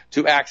example,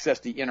 to access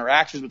the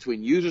interactions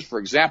between users, for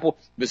example,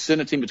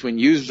 vicinity between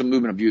users and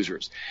movement of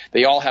users.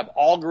 They all have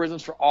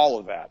algorithms for all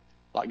of that.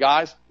 Like,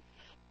 guys,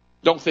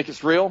 don't think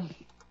it's real.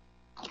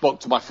 I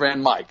spoke to my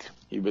friend Mike.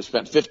 He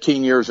spent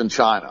 15 years in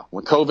China.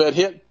 When COVID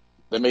hit,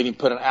 they made him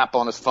put an app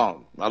on his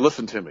phone. Now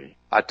listen to me.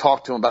 I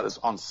talked to him about this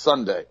on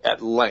Sunday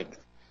at length.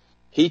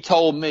 He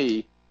told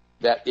me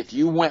that if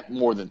you went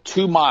more than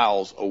 2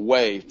 miles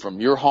away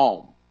from your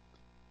home,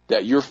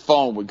 that your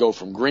phone would go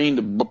from green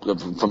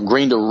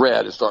to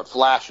red and start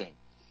flashing,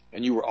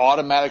 and you were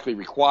automatically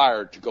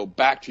required to go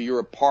back to your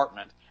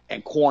apartment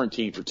and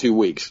quarantine for 2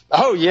 weeks.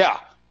 Oh yeah.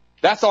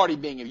 That's already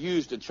being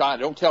used in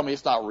China. Don't tell me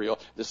it's not real.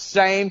 The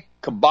same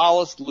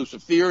Kabbalist,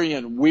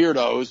 Luciferian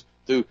weirdos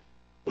through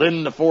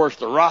Linda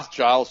Forrester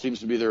Rothschild seems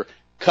to be their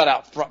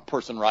cutout front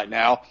person right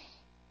now,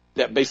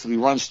 that basically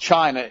runs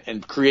China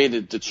and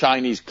created the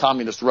Chinese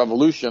Communist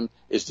Revolution,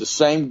 is the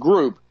same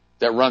group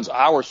that runs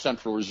our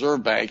Central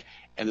Reserve Bank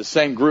and the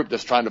same group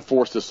that's trying to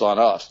force this on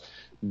us.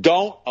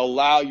 Don't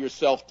allow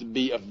yourself to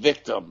be a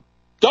victim.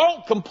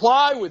 Don't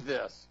comply with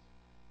this.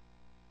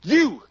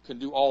 You can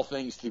do all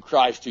things through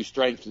Christ who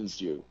strengthens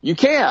you. You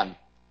can.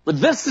 But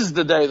this is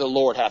the day the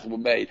Lord hath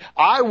made.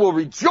 I will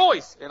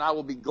rejoice and I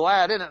will be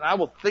glad in it. And I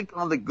will think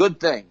on the good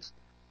things.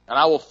 And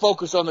I will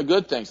focus on the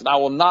good things. And I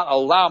will not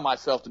allow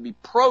myself to be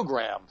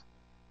programmed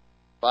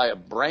by a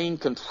brain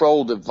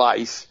control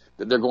device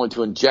that they're going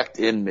to inject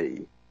in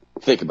me.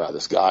 Think about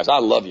this, guys. I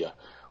love you.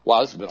 Wow,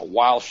 this has been a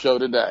wild show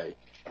today.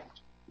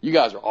 You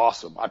guys are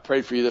awesome. I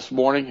prayed for you this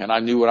morning, and I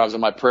knew when I was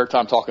in my prayer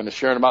time talking to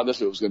Sharon about this,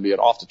 it was going to be an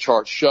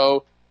off-the-chart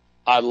show.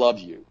 I love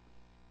you.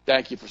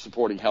 Thank you for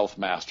supporting Health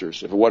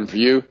Masters. If it wasn't for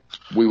you,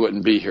 we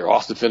wouldn't be here.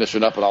 Austin, finish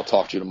it up, and I'll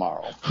talk to you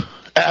tomorrow.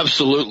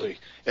 Absolutely.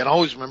 And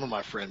always remember,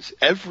 my friends,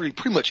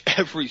 pretty much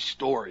every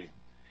story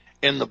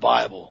in the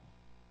Bible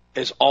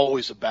is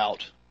always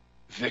about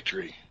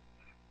victory.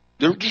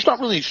 There's not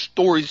really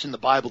stories in the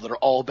Bible that are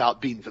all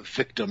about being the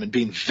victim and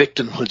being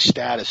victimhood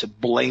status and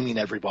blaming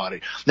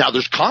everybody. Now,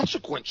 there's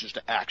consequences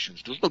to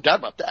actions. There's no doubt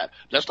about that.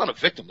 That's not a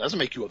victim. That doesn't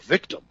make you a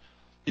victim.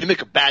 You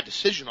make a bad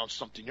decision on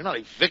something, you're not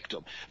a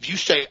victim. If you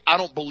say, I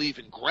don't believe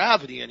in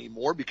gravity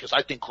anymore because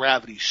I think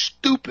gravity's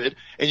stupid,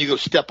 and you go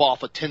step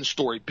off a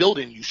 10-story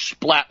building and you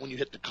splat when you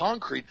hit the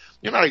concrete,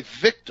 you're not a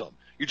victim.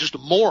 You're just a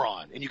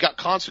moron, and you got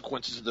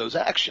consequences of those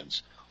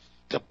actions.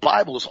 The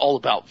Bible is all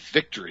about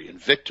victory and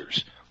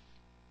victors.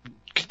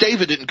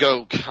 David didn't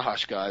go,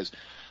 gosh, guys,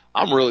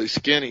 I'm really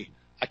skinny.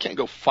 I can't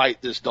go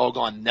fight this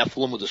doggone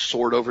Nephilim with a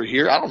sword over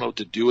here. I don't know what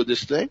to do with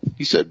this thing.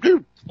 He said,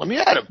 dude, let me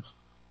at him.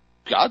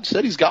 God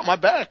said he's got my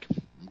back.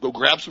 Go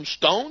grab some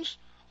stones.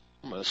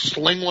 I'm going to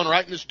sling one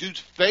right in this dude's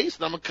face,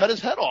 and I'm going to cut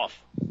his head off.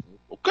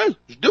 Okay,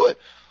 let's do it.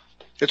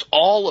 It's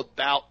all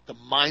about the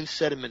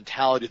mindset and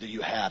mentality that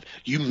you have.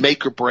 You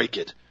make or break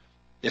it.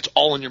 It's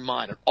all in your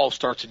mind. It all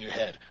starts in your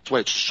head. That's why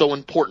it's so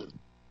important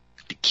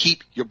to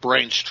keep your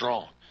brain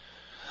strong.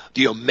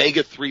 The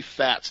omega-3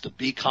 fats, the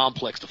B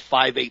complex, the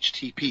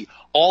 5-HTP,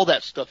 all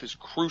that stuff is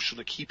crucial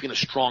to keeping a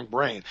strong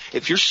brain.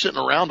 If you're sitting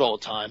around all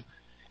the time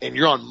and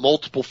you're on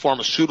multiple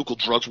pharmaceutical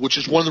drugs, which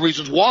is one of the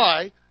reasons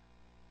why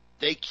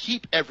they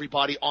keep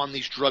everybody on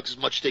these drugs as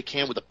much as they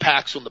can with the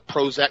Paxil, the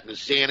Prozac, the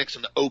Xanax,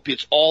 and the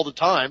opiates all the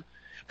time,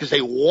 because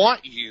they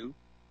want you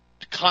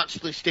to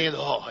constantly stand,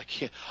 I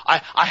can't,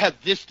 I have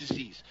this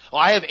disease,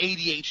 I have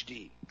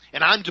ADHD,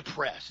 and I'm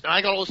depressed, and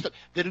I got all this stuff.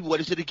 Then what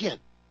is it again?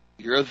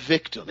 You're a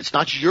victim. It's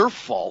not your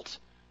fault.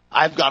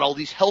 I've got all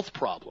these health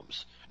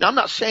problems. Now, I'm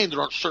not saying there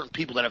aren't certain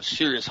people that have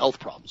serious health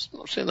problems. I'm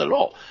not saying that at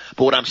all.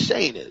 But what I'm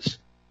saying is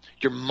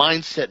your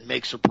mindset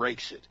makes or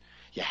breaks it.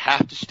 You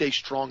have to stay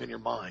strong in your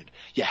mind.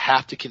 You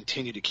have to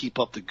continue to keep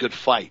up the good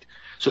fight.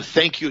 So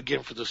thank you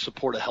again for the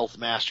support of Health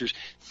Masters.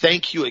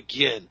 Thank you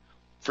again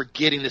for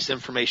getting this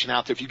information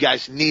out there. If you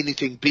guys need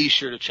anything, be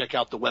sure to check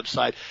out the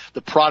website.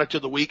 The product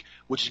of the week,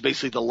 which is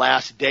basically the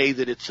last day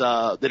that it's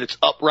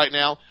up right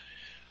now,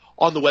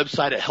 on the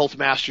website at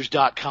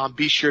healthmasters.com.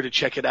 Be sure to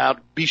check it out.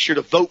 Be sure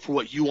to vote for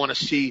what you want to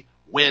see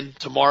win.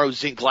 Tomorrow,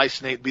 zinc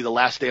glycinate will be the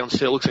last day on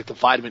sale. It looks like the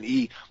vitamin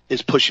E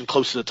is pushing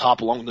close to the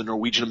top along with the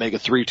Norwegian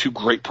omega-3, two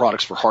great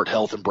products for heart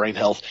health and brain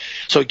health.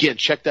 So again,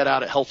 check that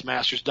out at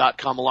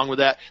healthmasters.com. Along with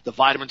that, the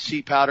vitamin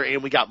C powder,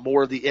 and we got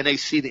more of the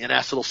NAC, the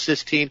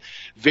N-acetylcysteine.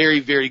 Very,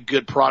 very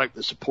good product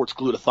that supports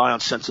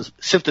glutathione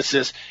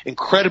synthesis.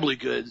 Incredibly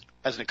good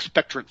as an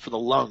expectorant for the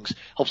lungs.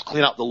 Helps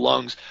clean out the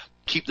lungs.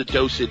 Keep the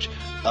dosage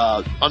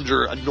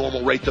under a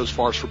normal rate those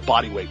far as for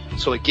body weight.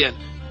 So again,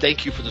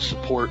 thank you for the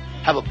support.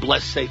 Have a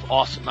blessed, safe,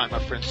 awesome night, my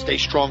friends. Stay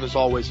strong as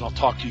always, and I'll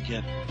talk to you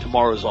again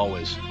tomorrow as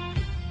always.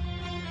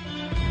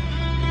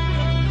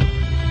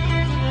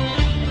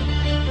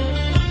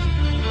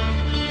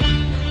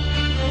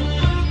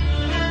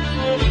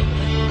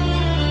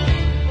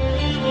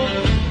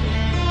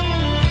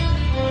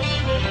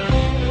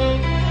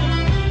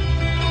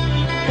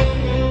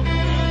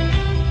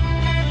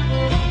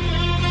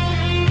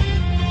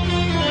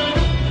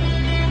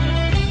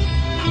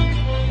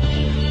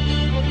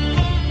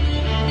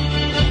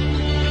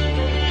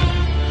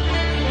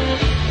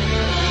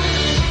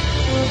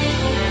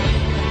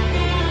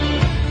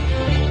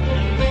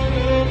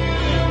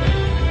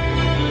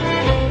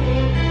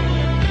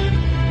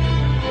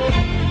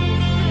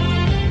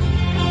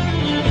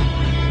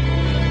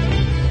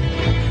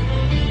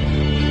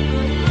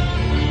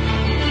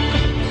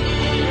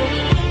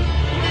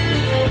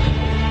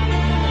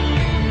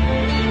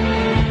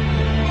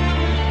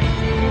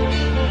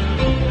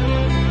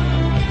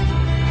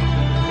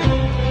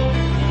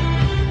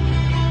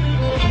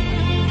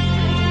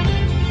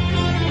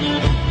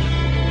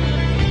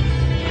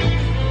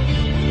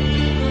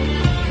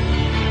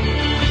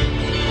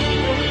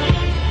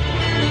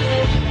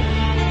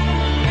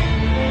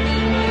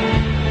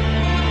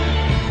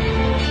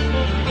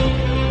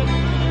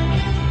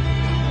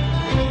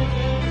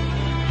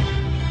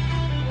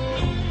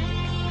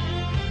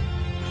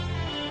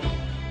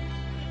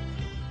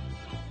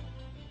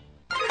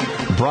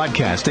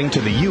 Broadcasting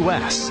to the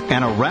U.S.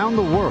 and around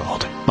the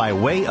world by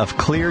way of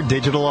clear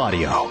digital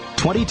audio,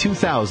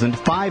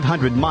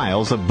 22,500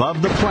 miles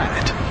above the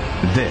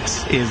planet.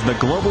 This is the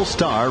Global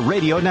Star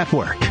Radio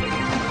Network.